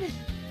シーブ。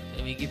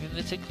 Let me give him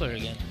the tickler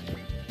again.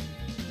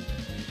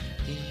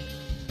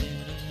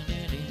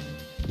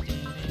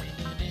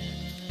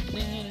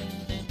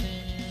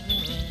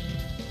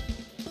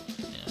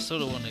 Yeah, I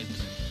sort of wanted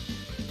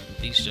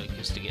these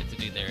jokers to get to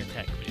do their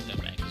attack, but it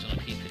don't matter because I'm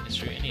not keeping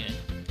this route anyway.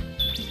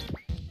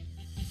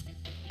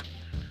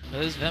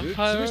 Those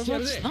vampire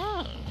robots?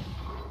 No!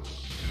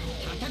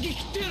 叩き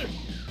切ってやる。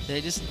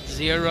 They're just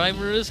zero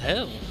rhymer as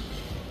hell.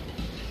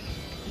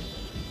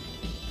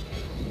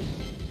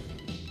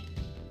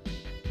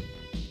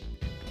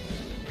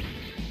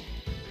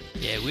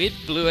 Yeah, weird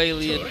blue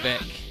alien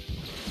Beck.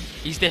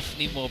 He's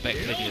definitely more Beck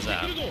than he was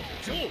out.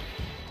 ジョー。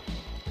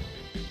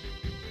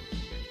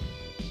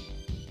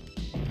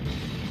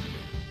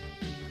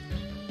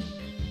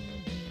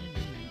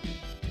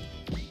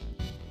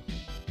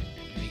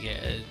 We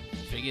get a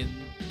friggin'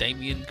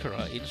 Damien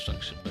karate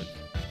instruction book.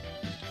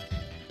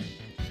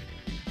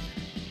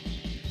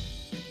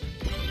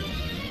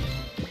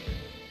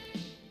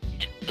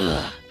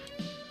 Ugh.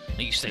 Now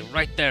you stay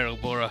right there,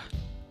 Obora.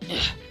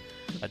 Ugh.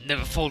 I'd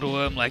never fold a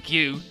worm like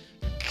you.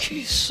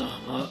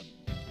 Kisama.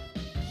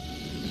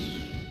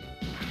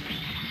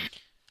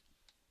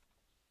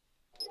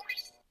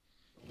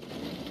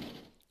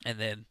 And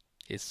then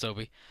here's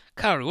Sobi.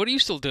 Karu, what are you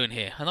still doing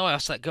here? I know I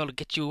asked that girl to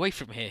get you away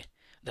from here.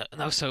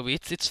 No, Sobi,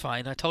 it's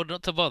fine. I told her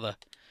not to bother.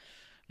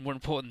 More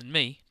important than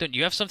me. Don't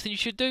you have something you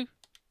should do?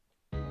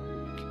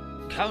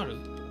 Karu?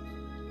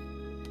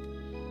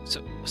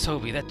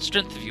 Sobi, that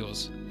strength of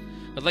yours.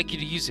 I'd like you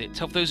to use it to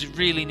help those who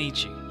really need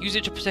you. Use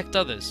it to protect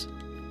others.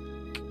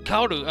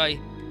 Kaoru,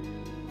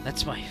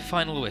 that's my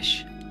final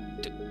wish.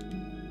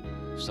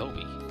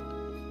 Sobi.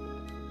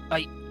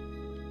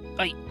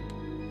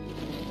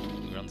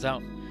 He runs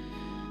out.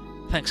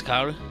 Thanks,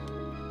 Kaoru.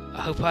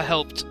 I hope I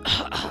helped.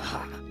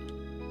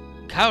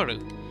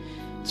 Kaoru!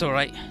 It's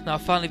alright. Now I'll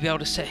finally be able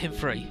to set him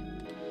free.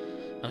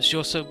 I'm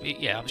sure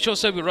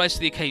Sobi will rise to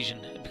the occasion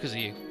because of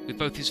you, with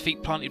both his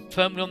feet planted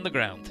firmly on the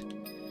ground.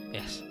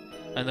 Yes,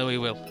 I know he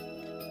will.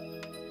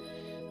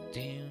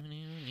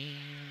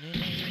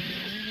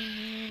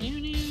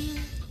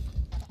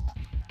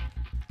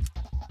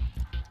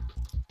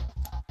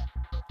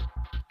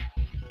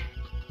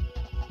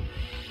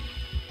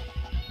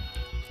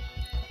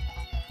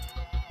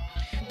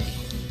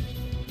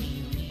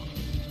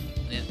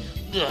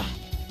 Ugh.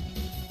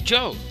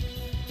 Joe,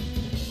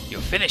 you're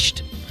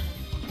finished.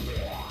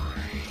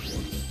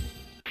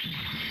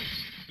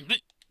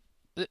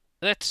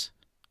 That's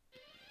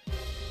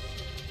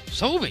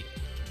Sobi.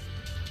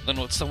 I don't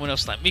know what someone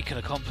else like me can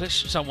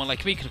accomplish. Someone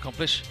like me can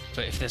accomplish.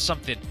 But if there's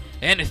something,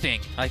 anything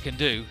I can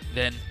do,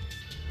 then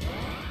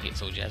he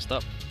gets all jazzed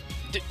up.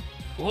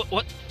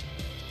 What?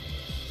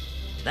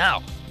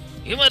 Now,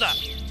 Yamada.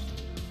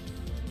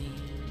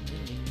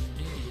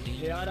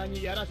 手荒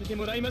にやらせて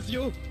もらいます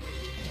よ。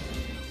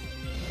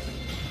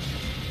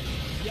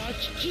焼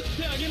き切っ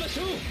てあげまし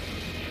ょう。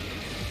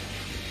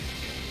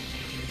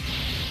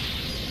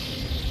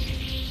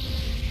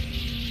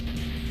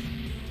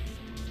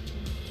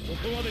こ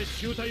こまで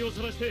醜態を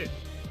晒して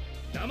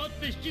黙っ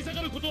て引き下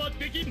がることは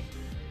できん。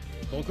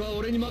ここは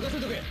俺に任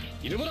せとけ。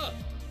犬村、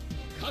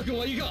覚悟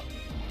はいいか。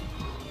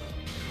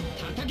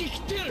叩き切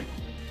ってやる。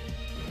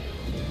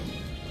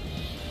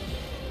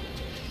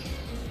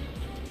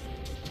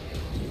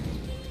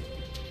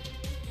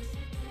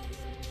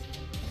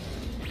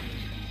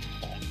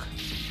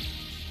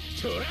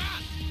 そら！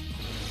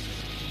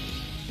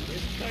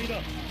絶対だ。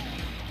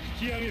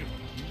引き上げる。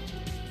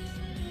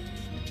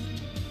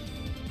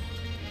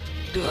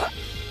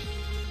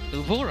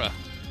 Ubora.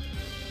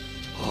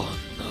 Oh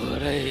no,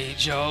 hey,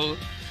 Joe.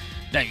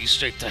 Now you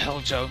straight to hell,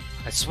 Joe.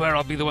 I swear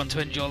I'll be the one to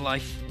end your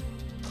life.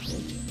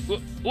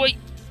 Wait!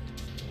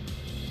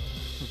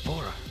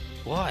 Ubora,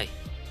 why?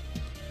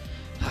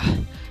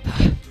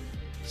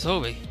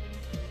 Zoe,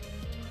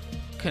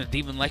 can a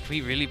demon like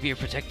me really be a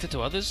protector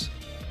to others?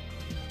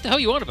 What the hell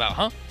you on about,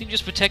 huh? Didn't you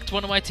just protect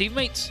one of my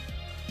teammates?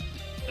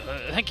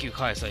 Thank you,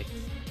 Kaise.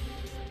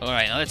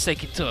 Alright, now let's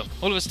take it to him.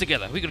 All of us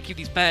together. We gotta keep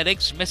these bad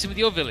eggs from messing with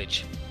your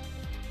village.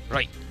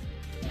 Right.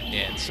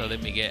 Yeah, so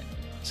then we get...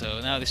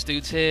 So now this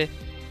dude's here.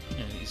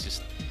 He's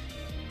just...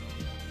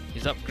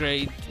 His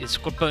upgrade, his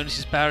squad bonus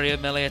is barrier,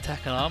 melee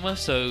attack and armor,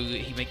 so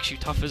he makes you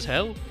tough as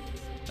hell.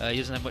 He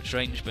doesn't have much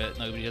range, but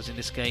nobody does in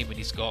this game, and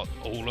he's got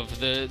all of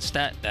the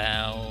stat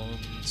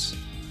downs.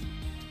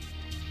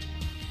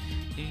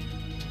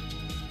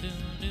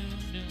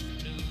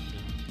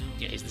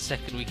 Yeah, he's the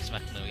second weakest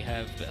Machina we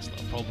have, but that's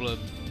not a problem.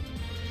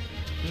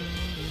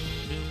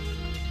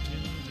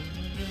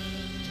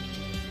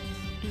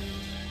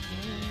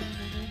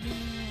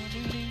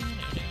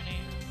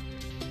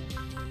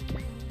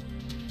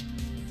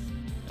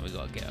 And we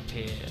gotta get up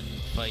here and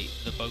fight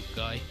the boat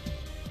guy.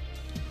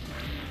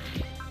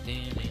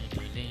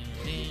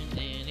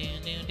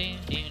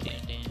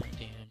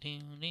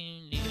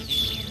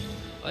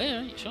 Oh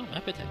yeah, sure, I'm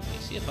happy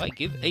to see if I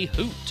give a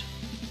hoot.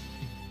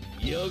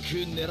 よく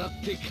狙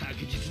って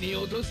確実に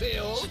落とせ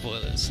よ。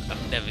 Spoilers, I've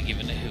never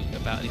given a hoot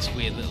about this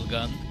weird little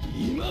gun.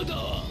 今だ。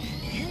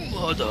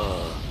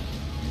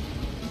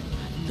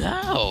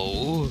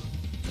 Now!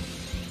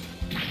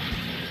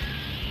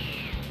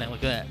 Now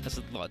look at that, that's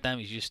a lot of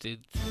damage you just did.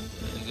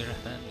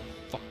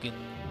 Fucking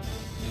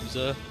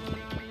loser.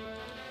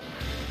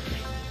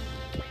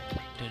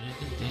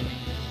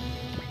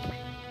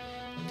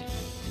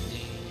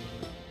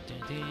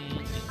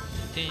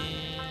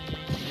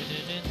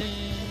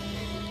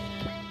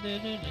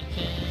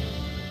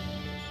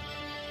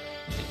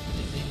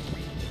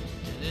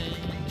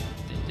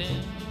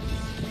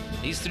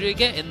 These three are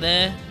getting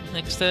there.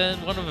 Next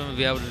turn, one of them will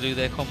be able to do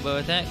their combo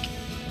attack.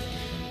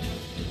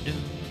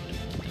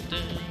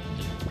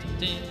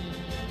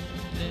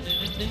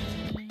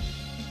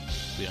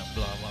 We don't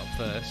blow them up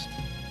first.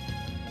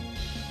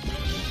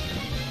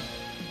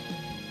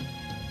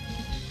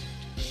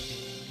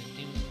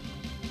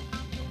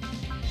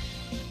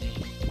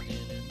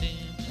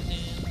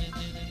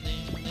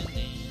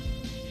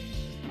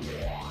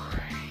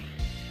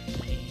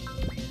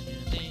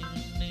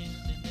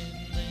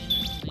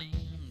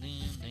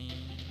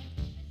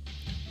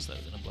 So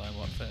we're gonna blow them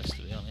up first,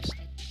 to be honest.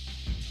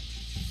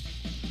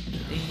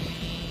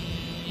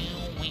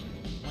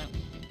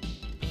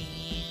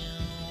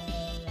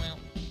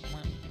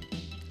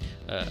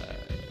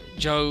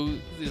 Joe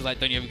is like,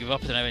 don't you ever give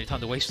up, I don't have any time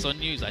to waste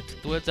on you. He's like,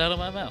 took the words out of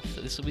my mouth.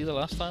 This will be the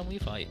last time we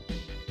fight.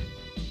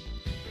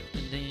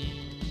 And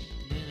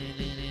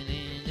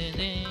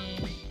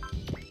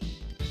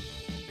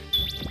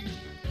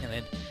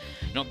then,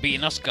 not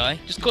beating us, guy.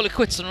 Just call it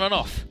quits and run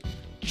off.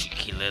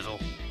 Cheeky little.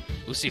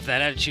 We'll see if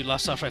that attitude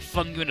lasts after I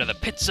flung you into the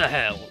pits of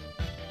hell.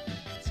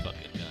 This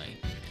fucking guy.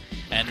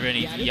 And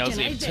Rennie yells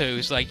at him too.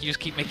 It's like, you just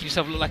keep making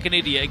yourself look like an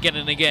idiot again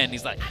and again.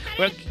 He's like,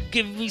 well,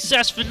 give me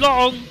sass for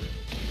long.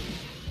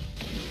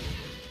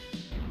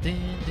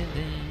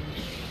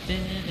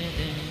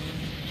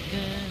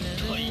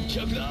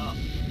 So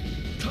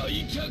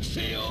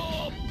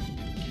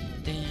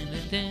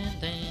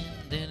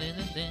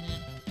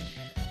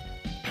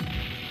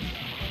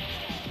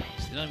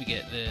then we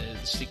get the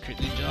secret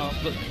ninja art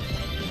book.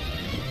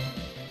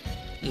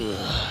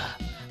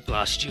 Ugh.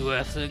 Blast you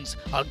earthlings,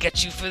 I'll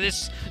get you for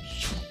this.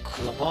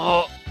 Come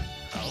on.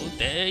 How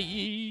dare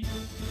ye?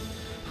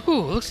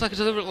 Whew, looks like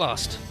it's over at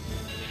last.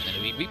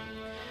 Beep, beep.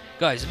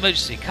 Guys,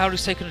 emergency.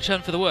 Kaoru's taken a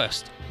turn for the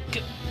worst.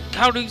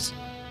 Kaoru's...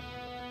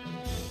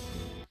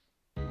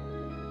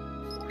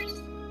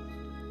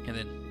 And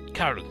then,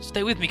 Kaoru,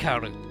 stay with me,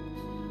 Kaoru.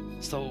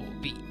 So,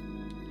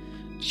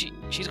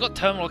 she's got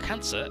terminal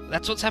cancer.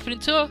 That's what's happening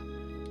to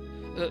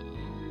her?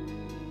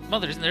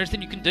 Mother, isn't there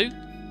anything you can do?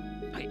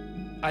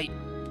 I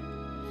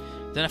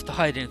don't have to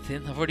hide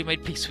anything. I've already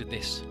made peace with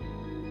this.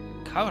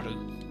 Kaoru?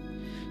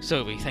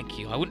 Sobi, thank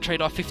you. I wouldn't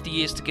trade our 50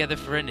 years together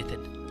for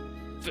anything.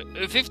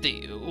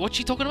 50? What's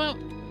she talking about?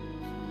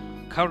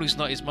 Kaoru's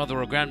not his mother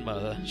or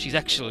grandmother. She's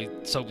actually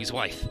Sobi's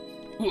wife.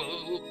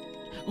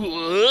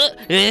 What?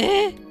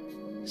 Eh?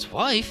 His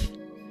wife?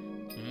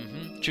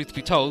 Mm-hmm. Truth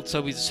be told,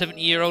 Sobi's a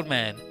 70-year-old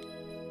man.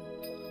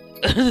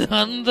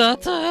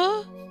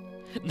 Nandate?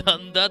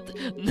 Nandate?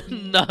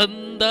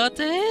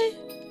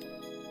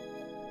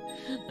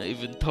 Not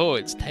even To,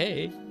 it's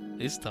Te,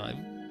 this time.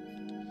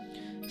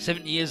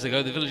 70 years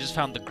ago, the villagers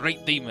found the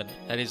Great Demon,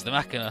 that is, the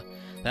Machina.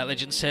 That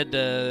legend said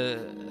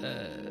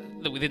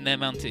that within their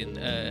mountain,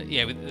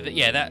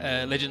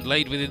 that legend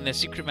laid within their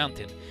secret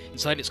mountain.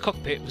 Inside its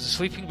cockpit was a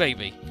sleeping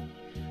baby.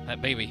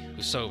 That baby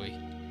was Sobi.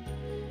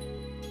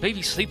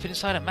 Baby sleeping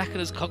inside a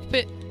Machina's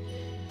cockpit?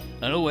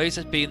 And always,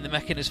 as being the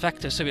Machina's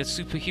factor, Sobi had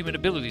superhuman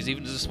abilities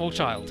even as a small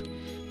child.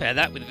 Pair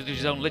that with the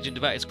village's own legend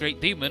about its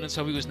great demon, and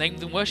Sobi was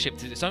named and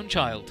worshipped as its own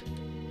child.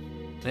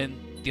 Then,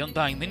 the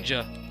Undying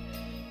Ninja.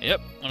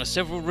 Yep, one of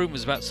several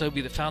rumours about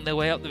Sobi that found their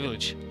way out the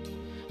village.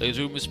 Those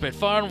rumours spread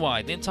far and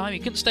wide, and in time he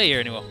couldn't stay here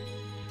anymore.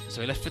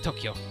 So he left for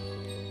Tokyo.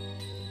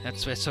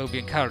 That's where Sobi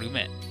and Kaoru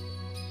met.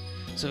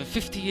 So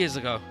 50 years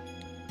ago,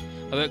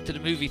 I worked at a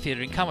movie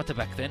theatre in Kamata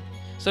back then.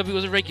 Sobi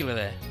was a regular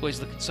there,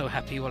 always looking so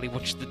happy while he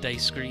watched the day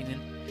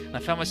screening, and I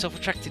found myself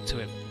attracted to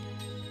him.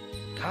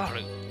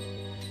 Kaoru.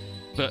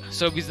 But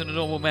Sobi's not a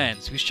normal man,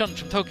 so he was shunned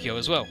from Tokyo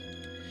as well.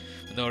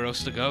 With nowhere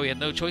else to go, he had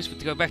no choice but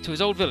to go back to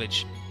his old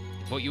village.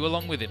 He brought you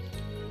along with him.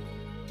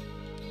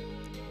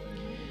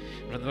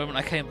 From the moment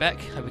I came back,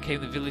 I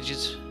became the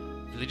village's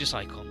religious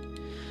icon.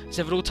 I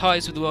severed all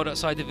ties with the world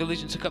outside the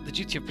village and took up the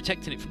duty of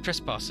protecting it from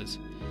trespassers,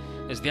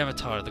 as the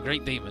avatar of the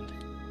great demon.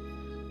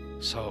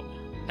 So,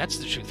 that's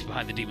the truth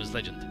behind the demon's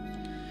legend.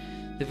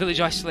 The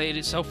village isolated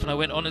itself and I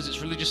went on as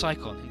its religious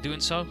icon. In doing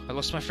so, I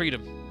lost my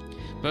freedom.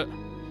 But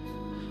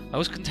I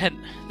was content.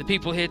 The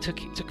people here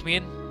took me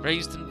in,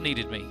 raised and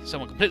needed me,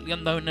 someone completely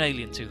unknown and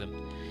alien to them.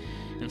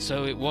 And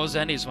so it was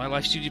and is my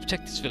life's duty to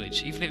protect this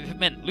village, even if it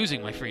meant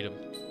losing my freedom.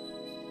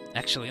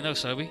 Actually, no,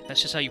 Sobi.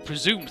 That's just how you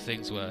presumed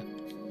things were.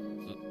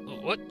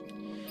 What?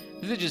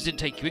 The villagers didn't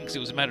take you in because it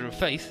was a matter of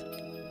faith.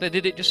 They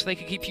did it just so they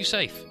could keep you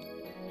safe.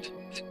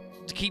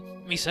 To keep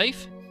me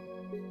safe?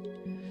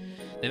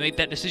 They made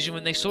that decision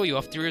when they saw you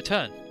after your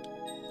return.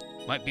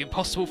 It might be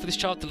impossible for this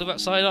child to live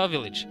outside our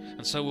village,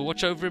 and so we'll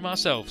watch over him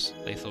ourselves,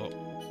 they thought.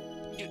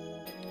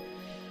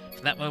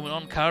 From that moment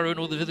on, Kaoru and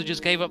all the villagers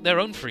gave up their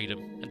own freedom,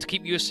 and to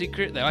keep you a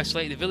secret, they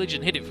isolated the village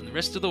and hid it from the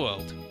rest of the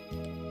world.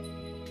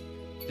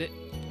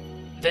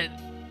 Then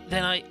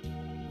I...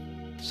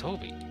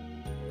 Sobi.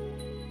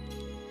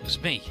 It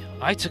was me.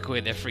 I took away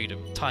their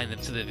freedom, tying them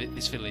to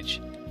this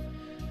village.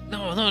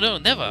 No,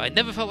 never. I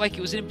never felt like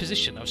it was an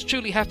imposition. I was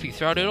truly happy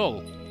throughout it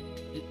all.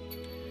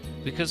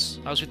 Because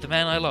I was with the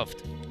man I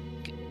loved.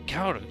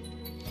 Kaoru.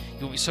 You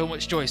brought me so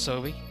much joy,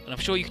 Sobi, and I'm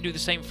sure you can do the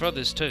same for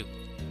others too.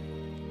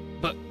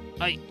 But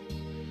I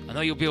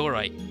know you'll be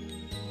alright.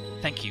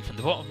 Thank you from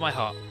the bottom of my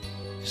heart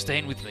for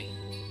staying with me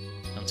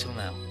until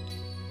now.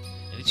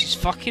 And she's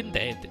fucking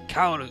dead.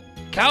 Kaoru!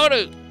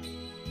 Kaoru!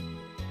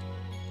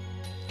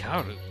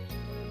 Kaoru?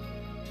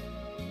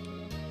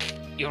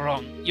 You're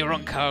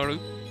wrong, Kaoru.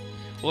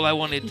 All I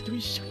wanted... と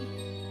一緒に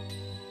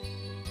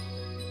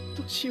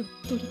年を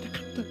取りたか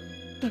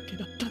っただけ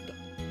だったんだ。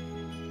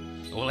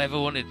 All I ever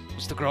wanted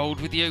was to grow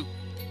old with you.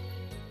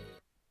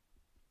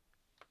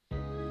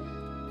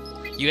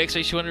 UX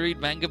makes you want to read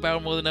Manga Barrel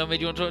more than I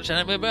made you want to watch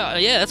Anime Barrel.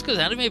 Yeah, that's because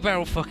Anime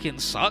Barrel fucking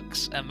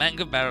sucks, and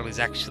Manga Barrel is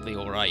actually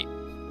alright.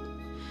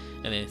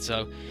 And then,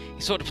 so,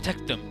 he sought to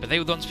protect them, but they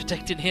were the ones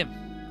protecting him.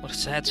 What a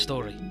sad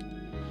story.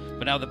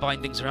 But now the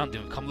bindings around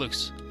him have come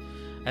loose.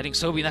 Adding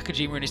Sobi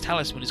Nakajima and his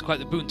talisman is quite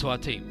the boon to our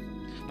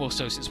team. More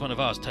so since one of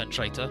ours turned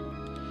traitor.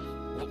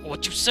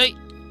 What'd you say?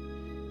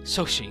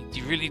 Soshi, do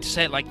you really need to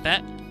say it like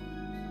that?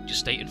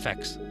 Just stating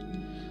facts.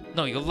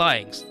 No, you're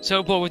lying.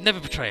 Cerebro would never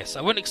betray us.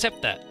 I wouldn't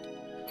accept that.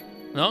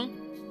 No?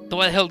 Then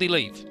why the hell did he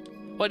leave?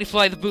 Why did he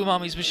fly the Boom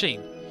Army's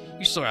machine?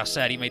 You saw how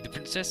sad he made the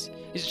princess.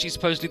 Isn't she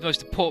supposedly the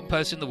most important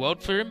person in the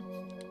world for him?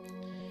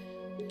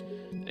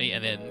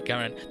 And then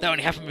Garen, that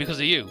only happened because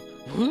of you.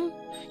 What?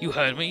 You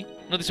heard me.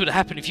 No, this would have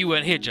happened if you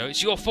weren't here, Joe.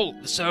 It's your fault.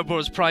 The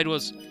Cerebro's pride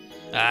was...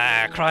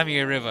 Ah, cry me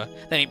a river.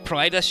 That ain't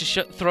pride, that's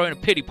just throwing a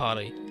pity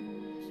party.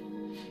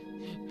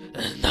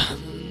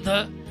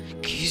 Nanda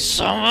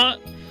Kisama?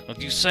 What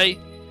do you say?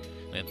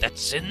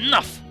 That's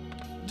enough!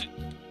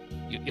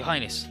 Your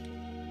Highness.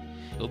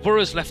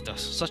 Ilbura's left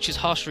us, such is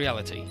harsh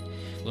reality.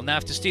 We'll now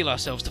have to steel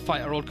ourselves to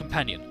fight our old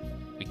companion.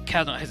 We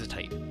cannot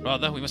hesitate.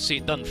 Rather, we must see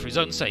it done for his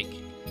own sake.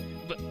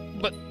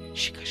 But...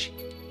 Shikashi.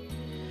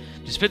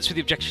 Dispense with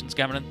the objections,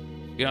 Gamelin.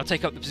 You now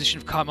take up the position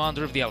of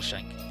Commander of the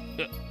Elshank.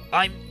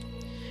 I'm...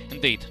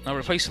 Indeed. Now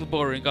replace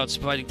Ilbura in regards to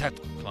providing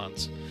tactical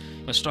commands.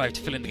 You must strive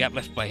to fill in the gap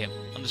left by him.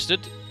 Understood?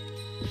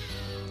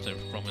 So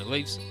Roman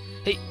leaves.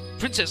 Hey,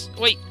 Princess,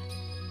 wait!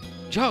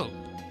 Joe!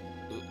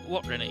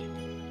 What, Rennie?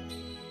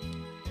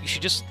 You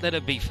should just let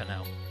her be for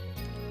now.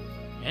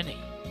 Rennie?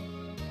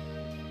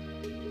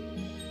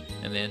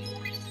 And then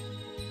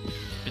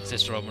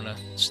Princess Romana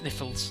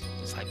sniffles.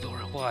 It's like,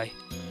 Laura, why?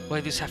 Why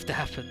did this have to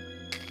happen?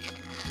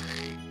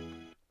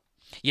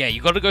 Yeah,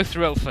 you gotta go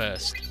through hell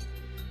first.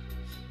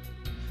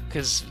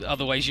 Because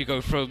otherwise you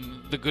go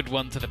from the good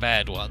one to the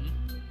bad one.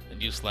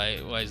 And you're just like,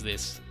 why is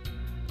this?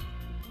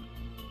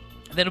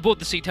 And then aboard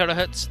the Sea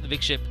Terahertz, the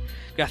big ship,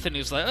 Gathan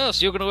was like, oh,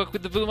 so you're going to work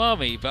with the Boom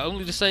Army, but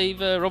only to save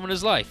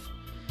Romana's life.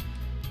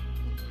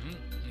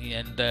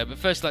 And but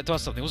first I'd like to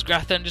ask something. Was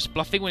Gathan just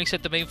bluffing when he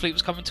said the main fleet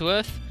was coming to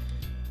Earth?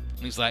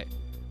 And he's like,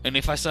 and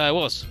if I say I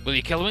was, will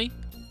you kill me?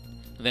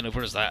 And then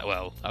Ilbura's like,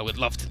 well, I would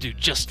love to do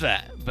just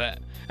that, but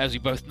as we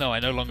both know, I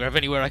no longer have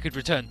anywhere I could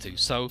return to,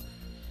 so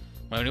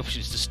my only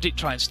option is to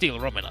try and steal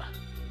Romana.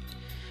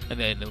 And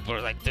then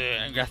Ilbura's like,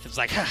 and Gathan's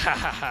like, ha ha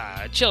ha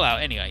ha, chill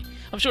out anyway.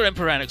 I'm sure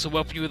Emperor Annex will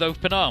welcome you with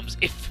open arms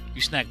if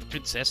you snag the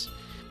princess.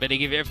 Better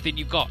give it everything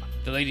you got.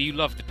 The lady you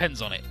love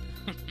depends on it.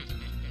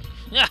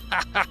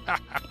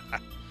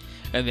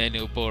 And then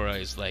Ilbura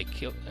is like,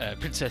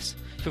 Princess,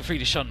 feel free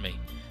to shun me.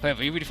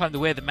 However, you really find to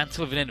wear the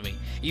mantle of an enemy,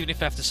 even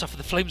if I have to suffer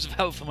the flames of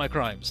hell for my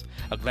crimes.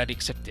 I'll gladly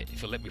accept it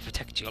if you'll let me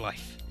protect your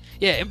life.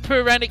 Yeah,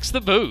 Emperor Annex the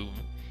Boom.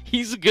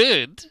 He's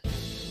good.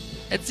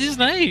 That's his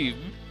name.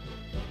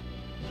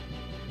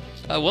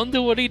 I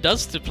wonder what he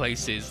does to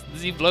places.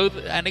 Does he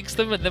annex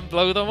them and then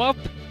blow them up?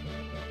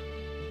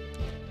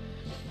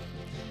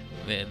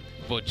 Then,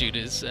 aboard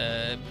Juda's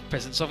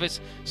presence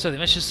office. So they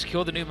managed to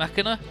secure the new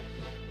Machina?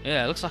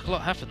 Yeah, it looks like a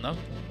lot happened though.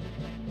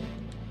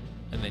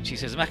 And then she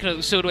says, the Machina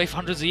was sealed away for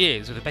hundreds of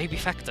years with a baby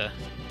factor.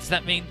 Does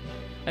that mean?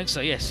 I think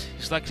so, yes.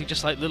 It's likely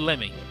just like little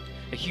Emmy,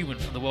 a human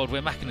from the world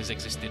where Machinas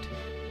existed.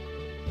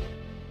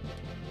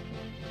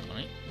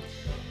 Alright.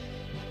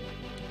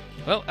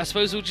 Well, I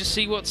suppose we'll just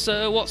see what's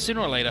sooner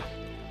or later.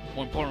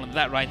 More important than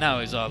that right now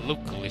is our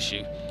local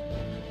issue.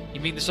 You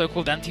mean the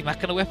so-called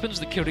anti-Machina weapons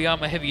that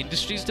Kiriyama Heavy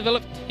Industries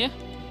developed? Yeah?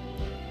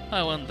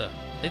 I wonder.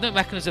 They know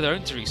Machinas are their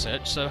own to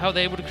research, so how are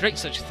they able to create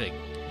such a thing?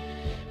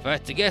 If I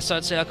had to guess,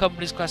 I'd say our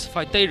company's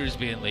classified data is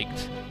being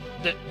leaked.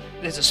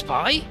 There's a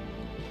spy?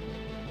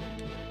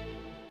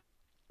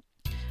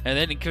 And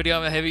then in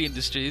Kiriyama Heavy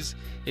Industries,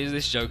 here's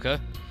this joker.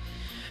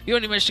 You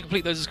only managed to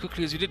complete those as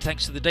quickly as you did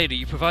thanks to the data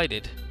you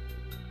provided.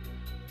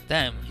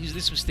 Damn, who's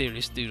this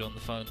mysterious dude on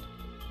the phone?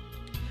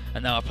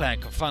 And now our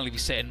plan can finally be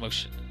set in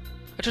motion.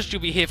 I trust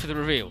you'll be here for the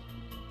reveal.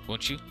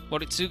 Won't you,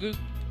 Moritsugu?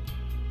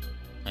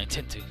 I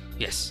intend to,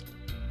 yes.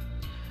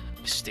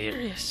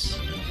 Mysterious.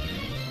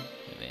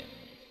 And then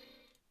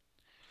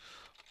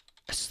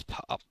a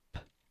up.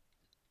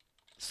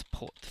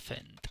 Support,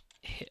 defend,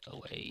 hit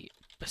away,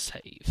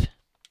 save.